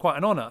seat. It's quite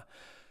an honour,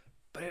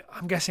 but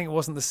I'm guessing it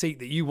wasn't the seat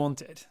that you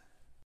wanted.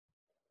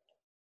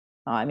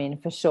 I mean,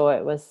 for sure,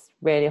 it was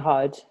really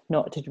hard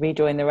not to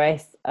rejoin the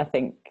race. I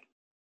think,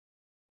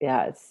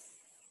 no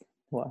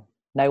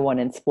one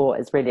in sport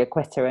is really a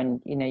quitter, and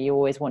you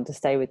always want to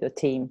stay with your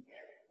team.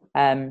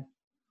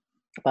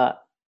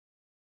 But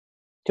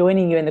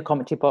joining you in the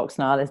commentary box,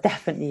 Niall, is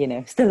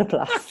definitely still a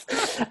plus.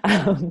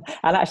 And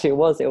actually, it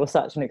was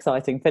such an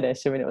exciting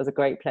finish. I mean, it was a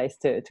great place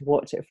to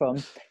watch it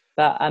from.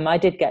 But I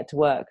did get to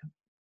work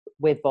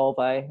with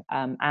Volvo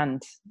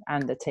and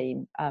the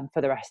team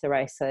for the rest of the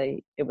race. So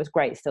it was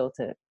great still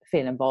to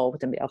feel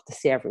involved and be able to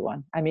see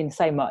everyone. I mean,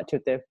 so much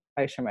of the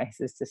ocean race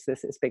is just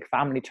this big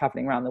family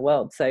traveling around the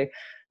world. So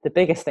the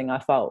biggest thing I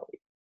felt,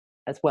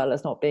 as well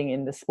as not being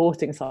in the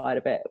sporting side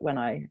of it when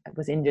I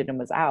was injured and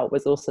was out,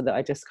 was also that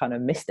I just kind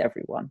of missed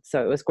everyone.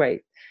 So it was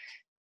great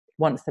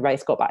once the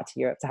race got back to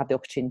Europe to have the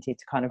opportunity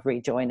to kind of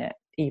rejoin it,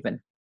 even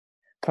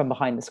from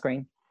behind the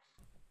screen.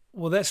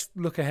 Well, let's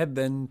look ahead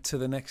then to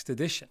the next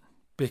edition.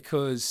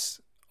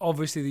 Because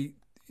obviously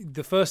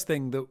the first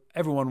thing that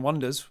everyone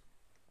wonders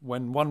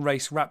when one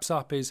race wraps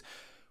up is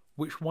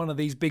which one of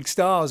these big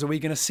stars are we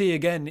going to see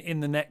again in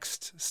the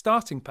next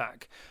starting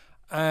pack?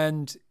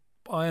 And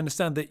I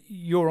understand that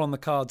you're on the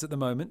cards at the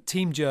moment,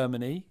 Team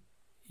Germany.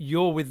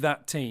 You're with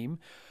that team.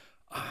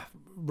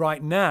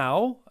 Right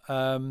now,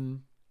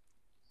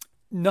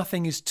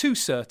 nothing is too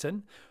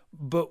certain,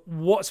 but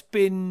what's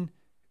been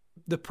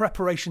the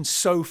preparation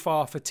so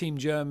far for Team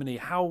Germany?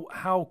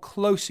 How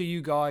close are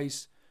you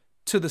guys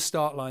to the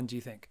start line, do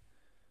you think?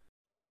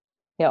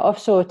 Yeah,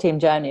 offshore Team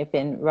Germany have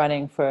been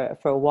running for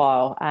a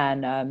while,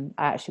 and I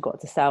actually got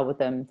to sail with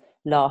them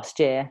last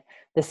year.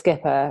 The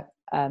skipper,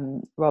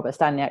 Robert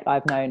Staniak,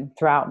 I've known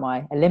throughout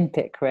my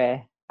Olympic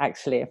career,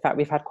 actually. In fact,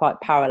 we've had quite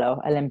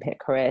parallel Olympic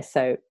careers.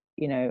 So,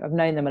 I've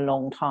known them a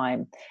long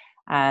time.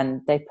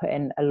 and they put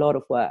in a lot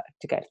of work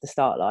to get to the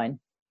start line.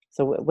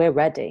 So we're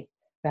ready.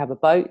 We have a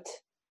boat,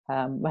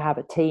 we have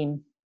a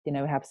team, we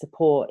have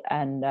support.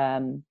 And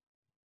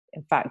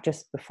in fact,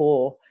 just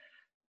before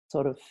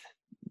sort of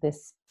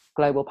this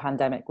global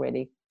pandemic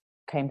really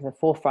came to the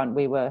forefront,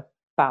 we were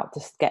about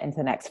to get into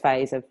the next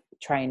phase of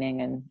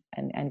training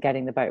and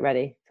getting the boat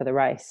ready for the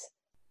race.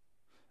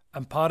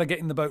 And part of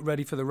getting the boat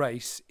ready for the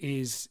race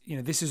is,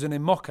 this is an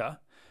IMOCA,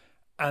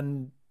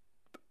 and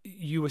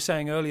you were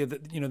saying earlier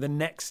that, the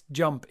next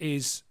jump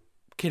is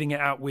kitting it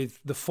out with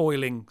the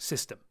foiling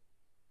system.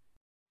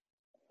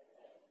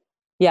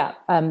 Yeah,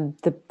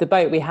 the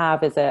boat we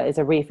have is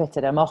a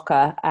refitted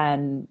IMOCA,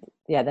 and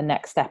the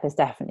next step is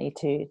definitely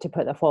to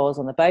put the foils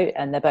on the boat.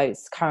 And the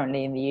boat's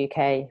currently in the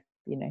UK,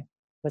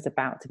 was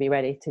about to be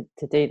ready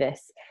to do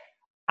this.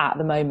 At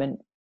the moment,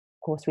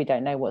 of course, we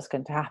don't know what's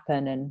going to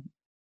happen, and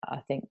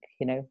I think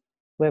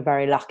we're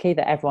very lucky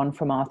that everyone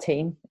from our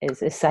team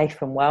is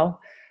safe and well.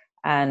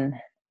 And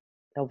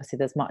obviously,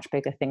 there's much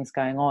bigger things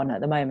going on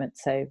at the moment,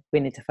 so we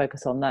need to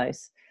focus on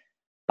those.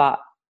 But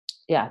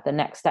the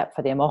next step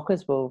for the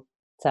IMOCAs will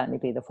certainly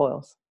be the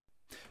foils.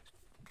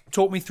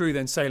 Talk me through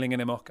then sailing an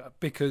IMOCA,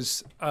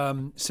 because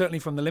certainly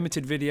from the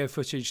limited video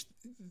footage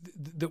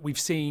that we've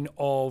seen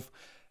of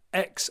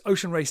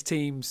ex-Ocean Race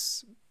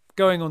teams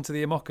going onto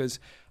the IMOCAs,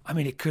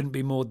 it couldn't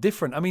be more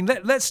different.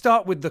 Let's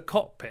start with the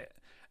cockpit.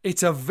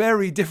 It's a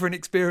very different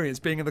experience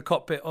being in the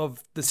cockpit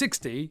of the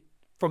 60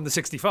 from the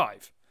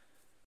 65.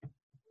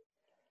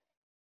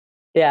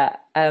 Yeah,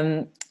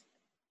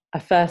 I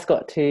first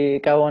got to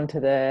go on to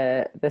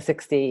the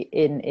 60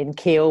 in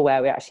Kiel,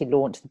 where we actually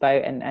launched the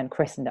boat and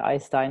christened it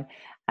Eystein.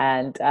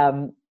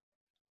 And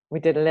we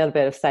did a little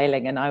bit of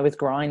sailing, and I was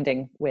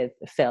grinding with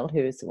Phil,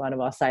 who's one of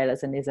our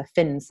sailors and is a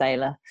Finn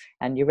sailor.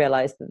 And you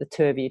realise that the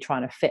two of you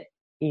trying to fit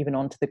even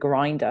onto the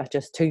grinder,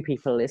 just two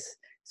people, is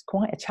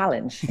quite a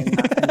challenge in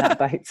that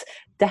boat.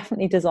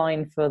 Definitely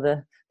designed for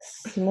the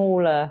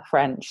smaller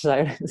French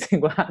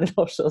single-handed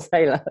offshore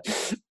sailor.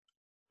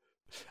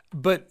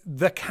 But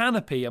the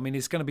canopy,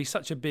 is going to be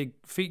such a big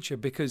feature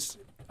because,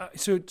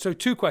 so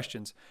two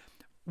questions.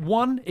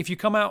 One, if you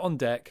come out on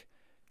deck,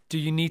 do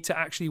you need to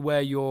actually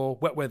wear your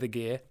wet weather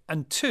gear?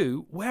 And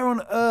two, where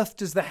on earth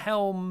does the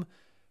helm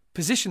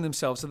position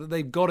themselves so that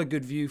they've got a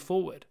good view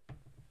forward?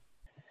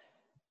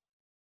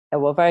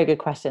 Well, very good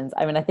questions.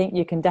 I think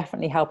you can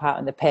definitely help out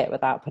in the pit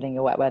without putting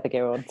your wet weather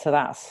gear on. So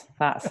that's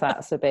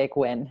a big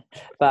win.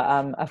 But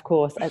of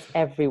course, as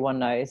everyone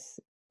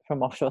knows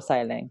from offshore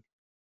sailing,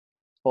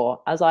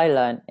 or as I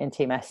learned in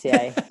Team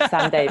SCA,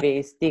 Sam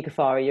Davies, Dee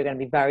Ghaffari, you're going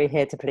to be very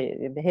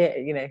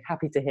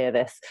happy to hear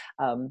this.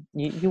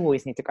 You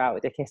always need to go out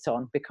with your kit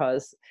on,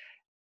 because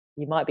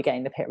you might be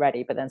getting the pit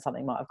ready, but then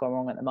something might have gone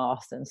wrong at the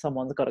mast and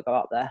someone's got to go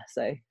up there.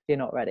 So if you're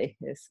not ready,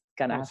 it's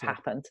going to have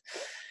happened.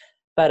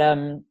 But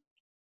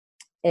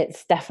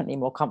it's definitely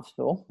more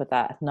comfortable with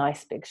that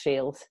nice big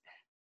shield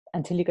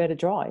until you go to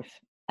drive.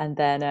 And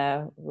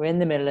then we're in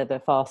the middle of the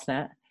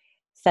Fastnet,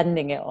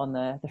 sending it on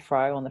the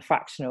throw, on the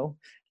fractional.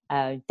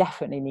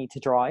 Definitely need to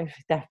drive,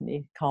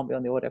 definitely can't be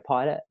on the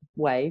autopilot,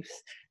 waves,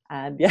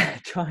 and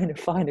trying to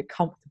find a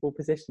comfortable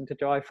position to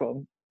drive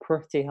from,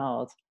 pretty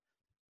hard.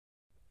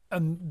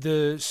 And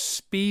the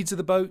speeds of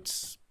the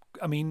boats,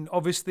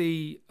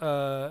 obviously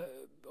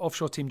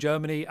offshore team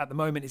Germany at the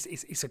moment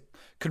it's a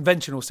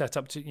conventional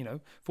setup, to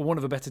for want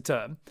of a better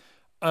term.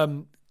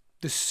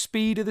 The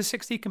speed of the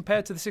 60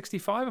 compared to the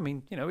 65,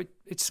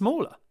 it's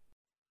smaller.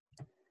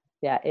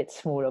 Yeah, it's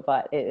smaller,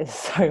 but it is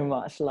so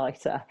much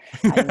lighter.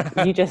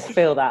 And you just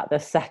feel that the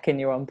second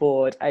you're on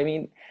board.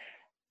 I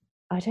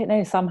don't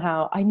know,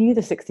 somehow I knew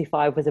the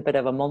 65 was a bit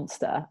of a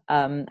monster.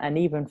 And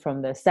even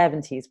from the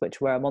 70s, which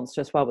were a monster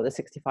as well, but the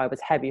 65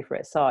 was heavy for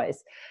its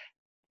size.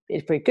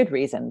 It's for a good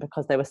reason,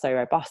 because they were so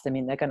robust. They're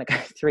going to go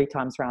 3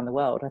 times around the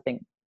world. I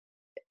think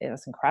it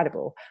was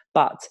incredible,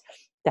 but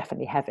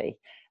definitely heavy.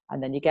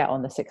 And then you get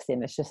on the 60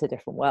 and it's just a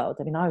different world.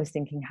 I was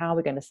thinking, how are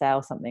we going to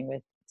sail something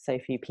with so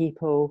few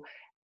people?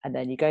 And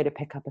then you go to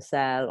pick up a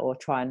sail or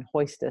try and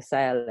hoist a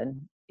sail,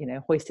 and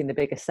hoisting the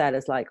biggest sail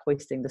is like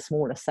hoisting the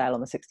smallest sail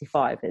on the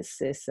 65.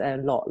 It's a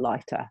lot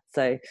lighter,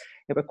 so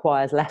it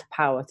requires less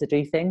power to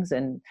do things,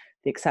 and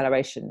the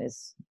acceleration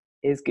is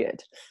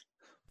good.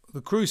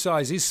 The crew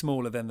size is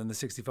smaller than the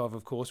 65,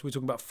 of course. We're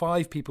talking about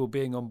 5 people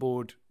being on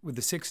board with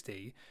the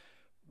 60,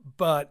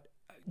 but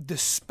the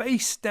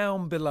space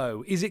down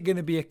below, is it going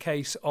to be a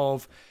case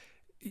of,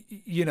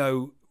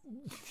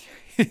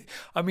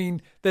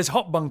 there's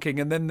hot bunking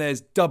and then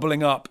there's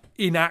doubling up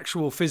in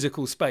actual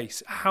physical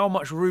space. How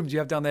much room do you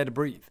have down there to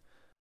breathe?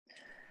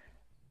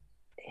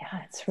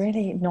 Yeah, it's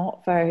really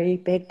not very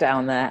big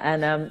down there.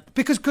 And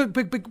because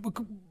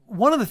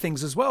one of the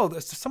things as well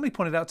that somebody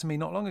pointed out to me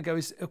not long ago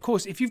is, of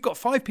course, if you've got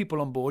 5 people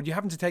on board, you're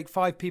having to take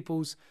 5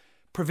 people's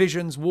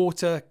provisions,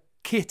 water,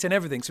 kit and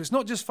everything. So it's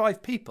not just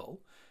 5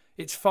 people,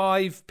 it's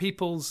 5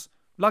 people's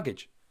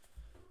luggage.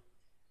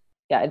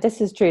 Yeah, this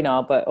is true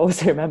now, but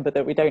also remember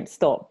that we don't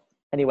stop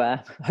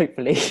anywhere,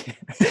 hopefully,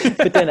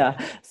 for dinner.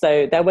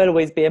 So there will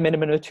always be a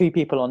minimum of 2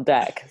 people on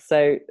deck.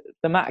 So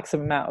the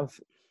maximum amount of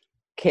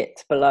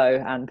kit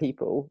below and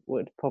people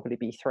would probably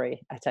be 3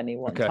 at any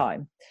one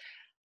time.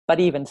 But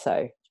even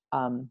so,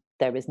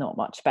 there is not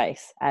much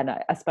space. And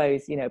I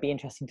suppose, it'd be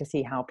interesting to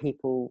see how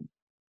people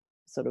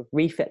sort of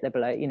refit the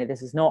below.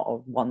 This is not a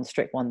one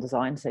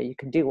design, so you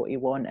can do what you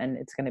want, and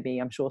it's going to be,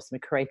 I'm sure, some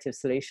creative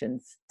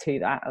solutions to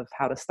that of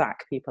how to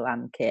stack people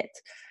and kit.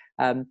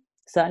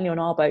 Certainly on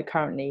our boat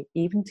currently,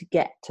 even to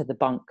get to the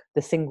bunk,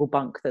 the single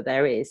bunk that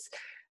there is,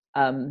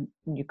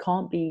 you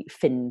can't be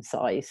fin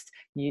sized.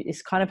 You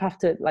just kind of have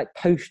to like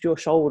post your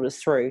shoulders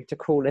through to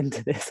crawl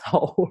into this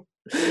hole.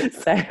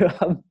 So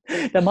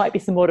there might be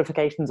some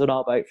modifications on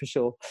our boat for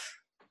sure.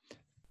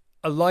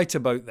 A lighter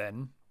boat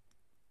then,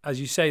 as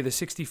you say, the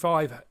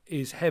 65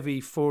 is heavy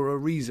for a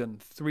reason.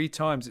 3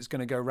 times it's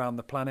going to go around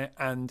the planet.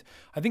 And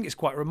I think it's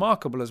quite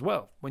remarkable as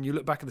well, when you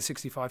look back at the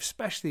 65,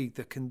 especially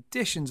the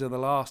conditions of the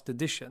last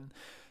edition,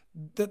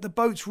 that the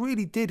boats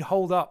really did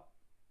hold up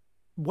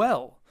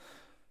well.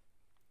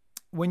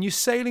 When you're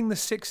sailing the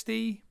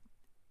 60,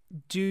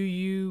 do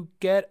you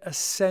get a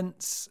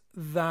sense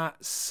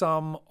that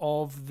some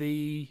of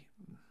the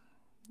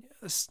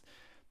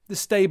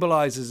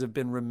stabilizers have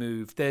been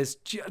removed? There's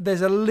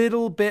a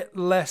little bit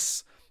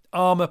less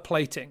armor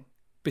plating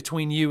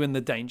between you and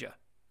the danger.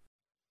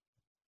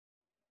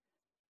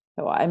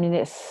 So I mean,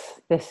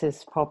 this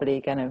is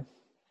probably going to,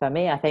 for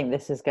me, I think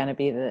this is going to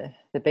be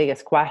the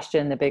biggest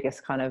question, the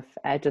biggest kind of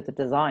edge of the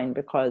design,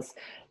 because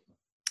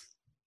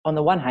on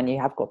the one hand, you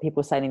have got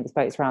people sailing these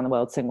boats around the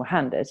world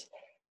single-handed,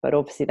 but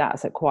obviously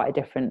that's at quite a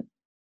different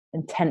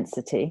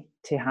intensity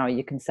to how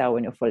you can sail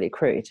when you're fully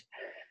crewed.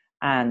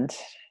 And,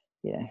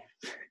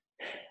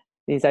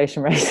 these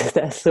ocean races,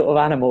 they're sort of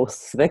animals,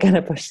 so they're going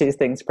to push these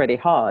things pretty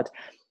hard.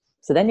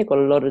 So then you've got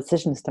a lot of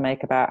decisions to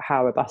make about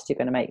how robust you're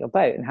going to make your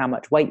boat and how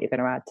much weight you're going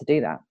to add to do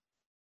that.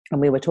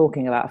 And we were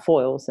talking about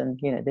foils, and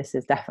this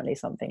is definitely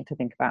something to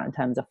think about in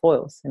terms of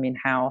foils. I mean,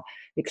 how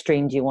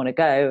extreme do you want to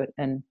go?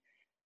 And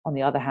on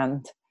the other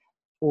hand,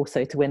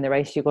 also to win the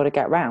race, you've got to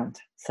get round.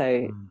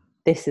 So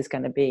this is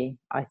going to be,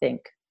 I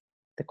think,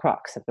 the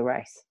crux of the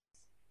race.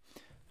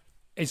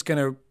 It's going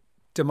to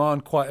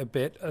demand quite a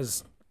bit,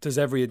 as does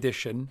every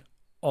edition,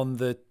 on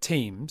the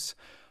teams.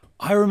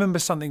 I remember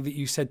something that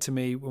you said to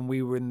me when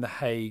we were in The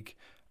Hague,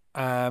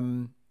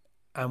 and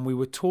we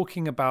were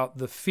talking about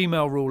the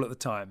female rule at the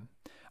time.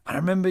 And I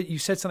remember you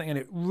said something, and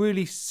it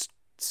really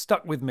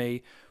stuck with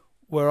me,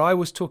 where I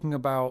was talking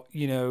about,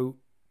 the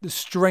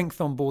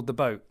strength on board the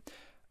boat.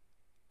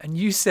 And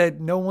you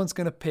said no one's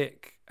going to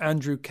pick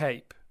Andrew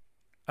Cape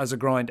as a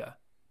grinder,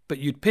 but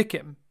you'd pick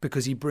him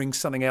because he brings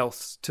something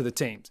else to the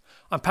teams.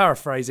 I'm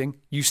paraphrasing.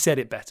 You said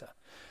it better.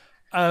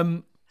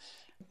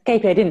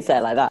 Cape, I didn't say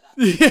it like that.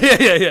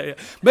 Yeah.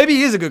 Maybe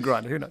he is a good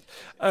grinder. Who knows?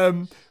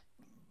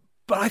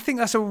 But I think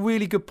that's a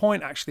really good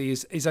point, actually,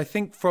 is I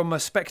think from a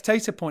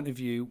spectator point of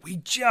view, we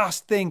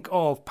just think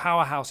of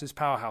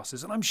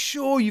powerhouses. And I'm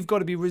sure you've got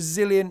to be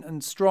resilient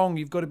and strong.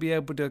 You've got to be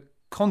able to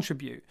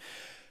contribute.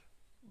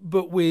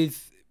 But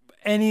with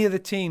any of the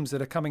teams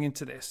that are coming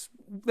into this,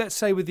 let's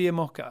say with the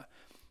IMOCA,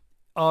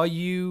 are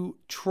you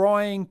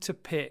trying to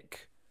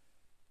pick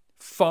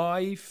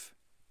 5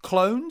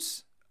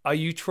 clones? Are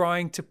you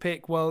trying to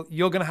pick, well,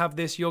 you're going to have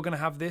this, you're going to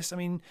have this? I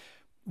mean,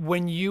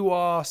 when you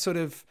are sort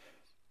of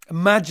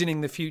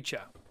imagining the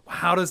future,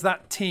 how does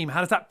that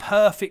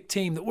perfect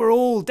team that we're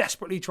all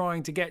desperately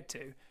trying to get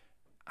to,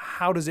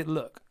 how does it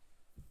look?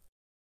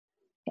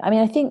 I mean,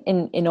 I think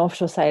in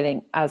offshore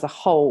sailing as a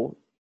whole,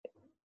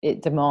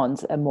 it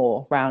demands a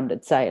more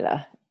rounded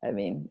sailor. I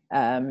mean,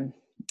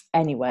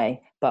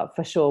 anyway, but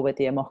for sure with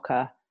the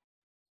IMOCA,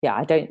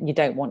 you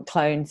don't want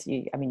clones.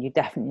 You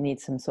definitely need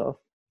some sort of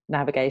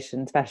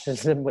navigation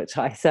specialism, which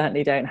I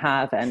certainly don't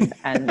have, and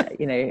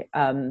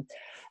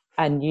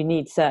and you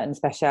need certain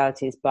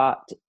specialities,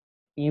 but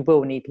you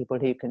will need people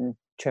who can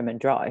trim and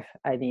drive.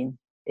 I mean,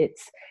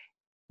 it's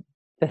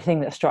the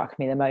thing that struck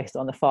me the most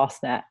on the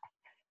Fastnet.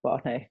 Well,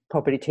 no,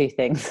 probably 2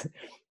 things.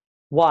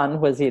 One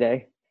was,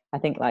 I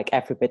think like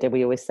everybody,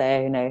 we always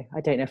say,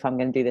 I don't know if I'm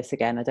going to do this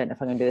again. I don't know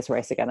if I'm going to do this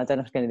race again. I don't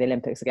know if I'm going to do the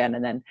Olympics again.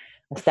 And then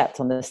I stepped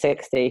on the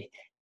 60.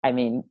 I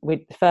mean,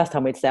 the first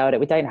time we'd sailed it,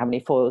 we don't have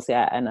any foils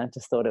yet. And I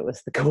just thought it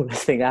was the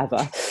coolest thing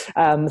ever.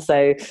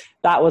 So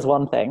that was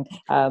one thing.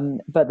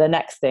 But the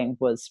next thing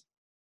was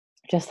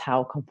just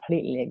how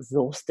completely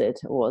exhausted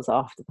it was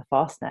after the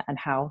Fastnet and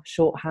how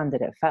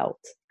short-handed it felt.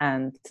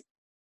 And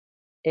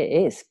it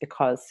is,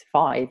 because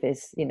 5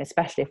 is,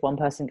 especially if one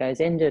person goes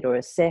injured or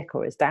is sick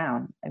or is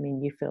down, I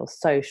mean, you feel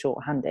so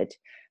short-handed.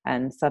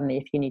 And suddenly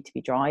if you need to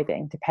be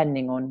driving,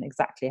 depending on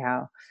exactly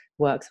how it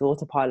works with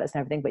autopilots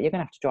and everything, but you're going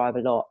to have to drive a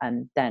lot,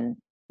 and then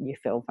you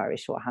feel very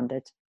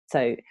short-handed.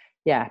 So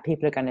yeah,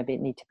 people are going to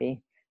need to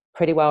be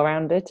pretty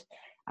well-rounded.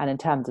 And in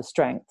terms of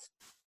strength,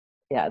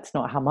 it's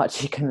not how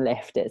much you can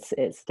lift, it's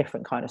a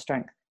different kind of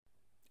strength.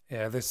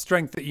 Yeah, the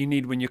strength that you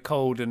need when you're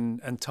cold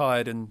and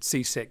tired and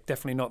seasick,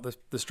 definitely not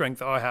the strength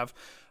that I have.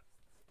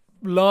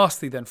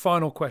 Lastly then,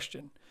 final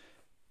question.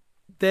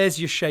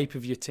 There's your shape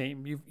of your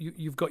team.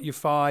 You've got your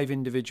 5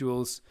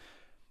 individuals.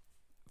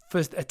 For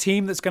a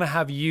team that's going to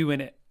have you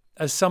in it,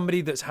 as somebody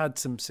that's had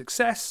some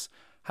success,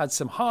 had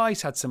some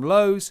highs, had some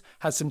lows,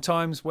 had some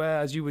times where,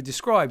 as you were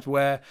described,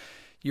 where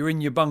you're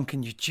in your bunk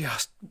and you're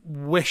just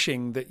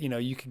wishing that,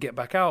 you could get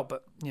back out,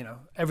 but,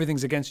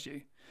 everything's against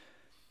you.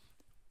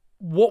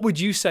 What would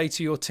you say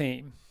to your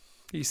team?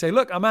 You say,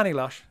 look, I'm Annie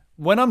Lush.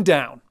 When I'm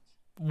down,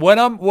 when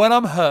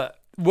I'm hurt,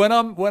 when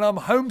I'm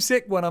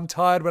homesick, when I'm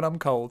tired, when I'm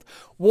cold,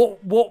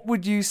 what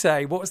would you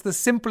say? What's the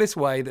simplest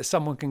way that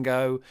someone can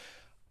go,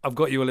 I've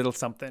got you a little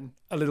something,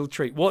 a little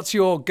treat? What's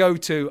your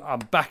go-to? I'm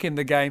back in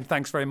the game.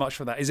 Thanks very much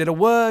for that. Is it a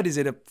word? Is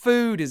it a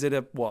food? Is it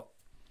a what?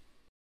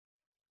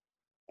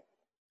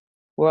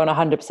 We're on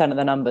 100% of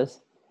the numbers.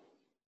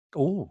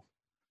 Oh.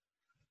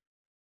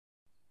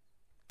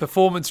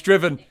 Performance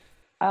driven.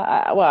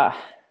 Well,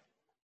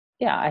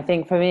 yeah, I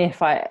think for me,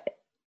 if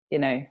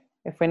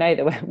we know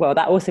that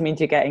that also means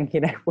you're getting,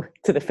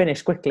 to the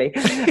finish quickly.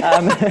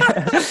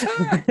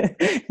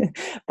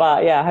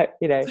 But yeah,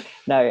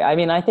 no, I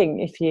mean, I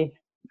think if you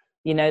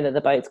know that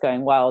the boat's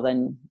going well,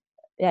 then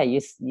yeah,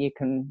 you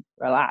can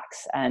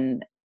relax,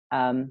 and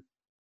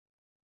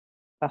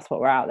that's what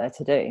we're out there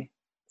to do.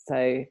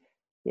 So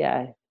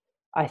yeah,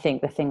 I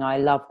think the thing I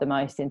loved the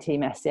most in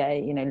Team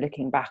SCA,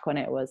 looking back on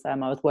it, was I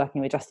was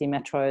working with Justine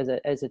Metro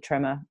as a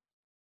trimmer.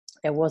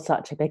 It was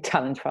such a big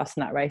challenge for us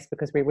in that race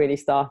because we really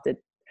started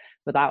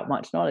without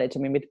much knowledge. I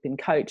mean, we'd been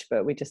coached,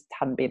 but we just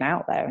hadn't been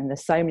out there, and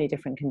there's so many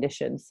different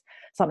conditions.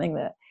 Something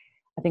that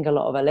I think a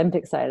lot of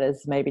Olympic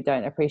sailors maybe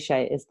don't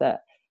appreciate is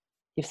that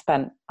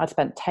I'd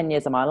spent 10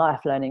 years of my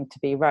life learning to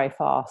be very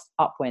fast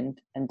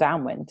upwind and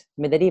downwind.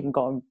 I mean, they'd even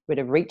gotten rid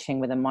of reaching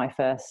within my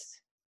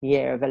first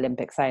year of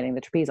Olympic sailing.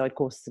 The trapezoid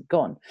courses had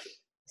gone.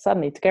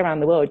 Suddenly, to go around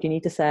the world, you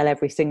need to sail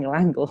every single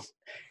angle,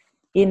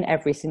 in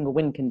every single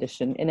wind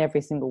condition, in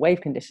every single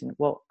wave condition.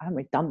 Well, I haven't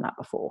really done that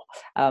before.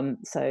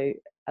 So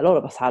a lot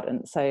of us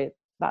hadn't. So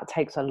that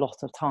takes a lot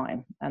of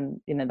time,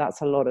 and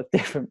that's a lot of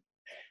different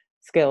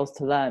skills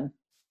to learn.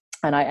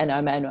 And I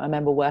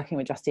remember working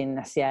with Justine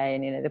and SCA,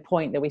 and the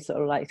point that we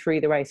sort of like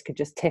through the race could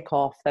just tick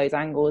off those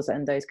angles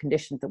and those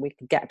conditions that we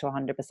could get to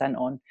 100%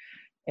 on.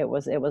 It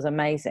was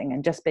amazing,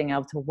 and just being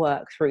able to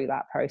work through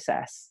that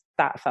process,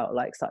 that felt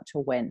like such a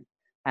win.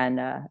 And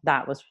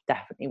that was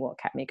definitely what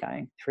kept me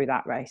going through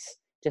that race,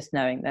 just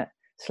knowing that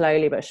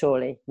slowly but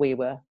surely we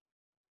were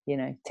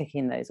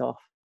ticking those off.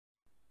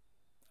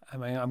 I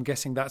mean, I'm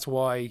guessing that's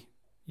why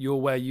you're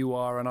where you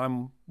are and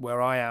I'm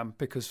where I am,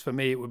 because for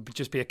me it would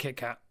just be a Kit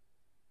Kat,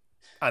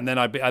 and then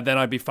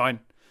I'd be fine.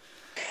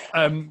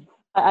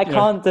 I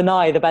can't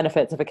deny the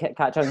benefits of a Kit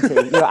Kat Chunky.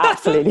 You're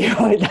absolutely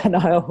right there,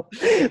 Niall.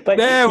 But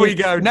there we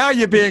go. Now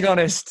you're being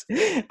honest.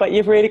 But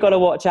you've really got to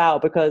watch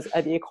out, because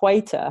at the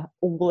equator,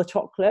 all the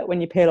chocolate, when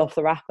you peel off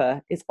the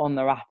wrapper, is on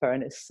the wrapper,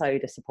 and it's so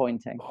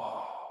disappointing.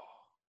 Oh.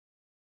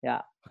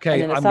 Yeah.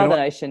 Okay. And in the Southern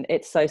Ocean,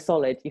 it's so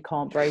solid you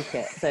can't break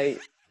it. So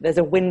there's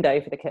a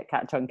window for the Kit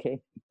Kat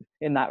Chunky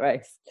in that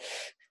race.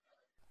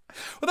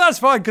 Well, that's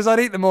fine, because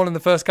I'd eat them all in the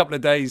first couple of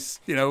days.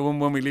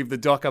 When we leave the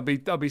dock, I'll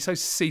be so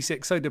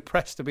seasick, so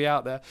depressed to be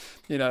out there.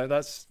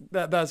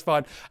 That's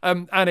fine.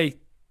 Annie,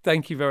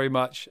 thank you very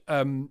much.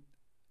 I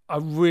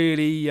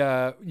really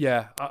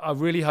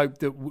hope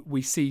that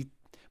we see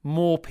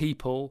more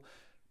people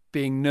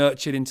being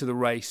nurtured into the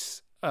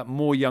race,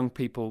 more young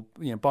people,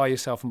 by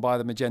yourself and by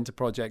the Magenta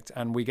Project,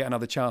 and we get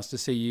another chance to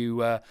see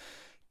you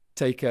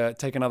take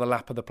another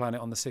lap of the planet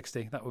on the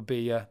 60. That would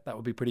be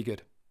pretty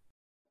good.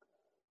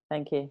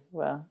 Thank you.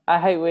 Well, I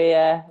hope we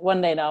one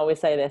day now we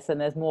say this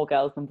and there's more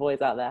girls than boys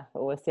out there,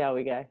 but we'll see how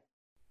we go.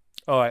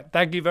 All right.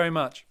 Thank you very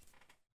much.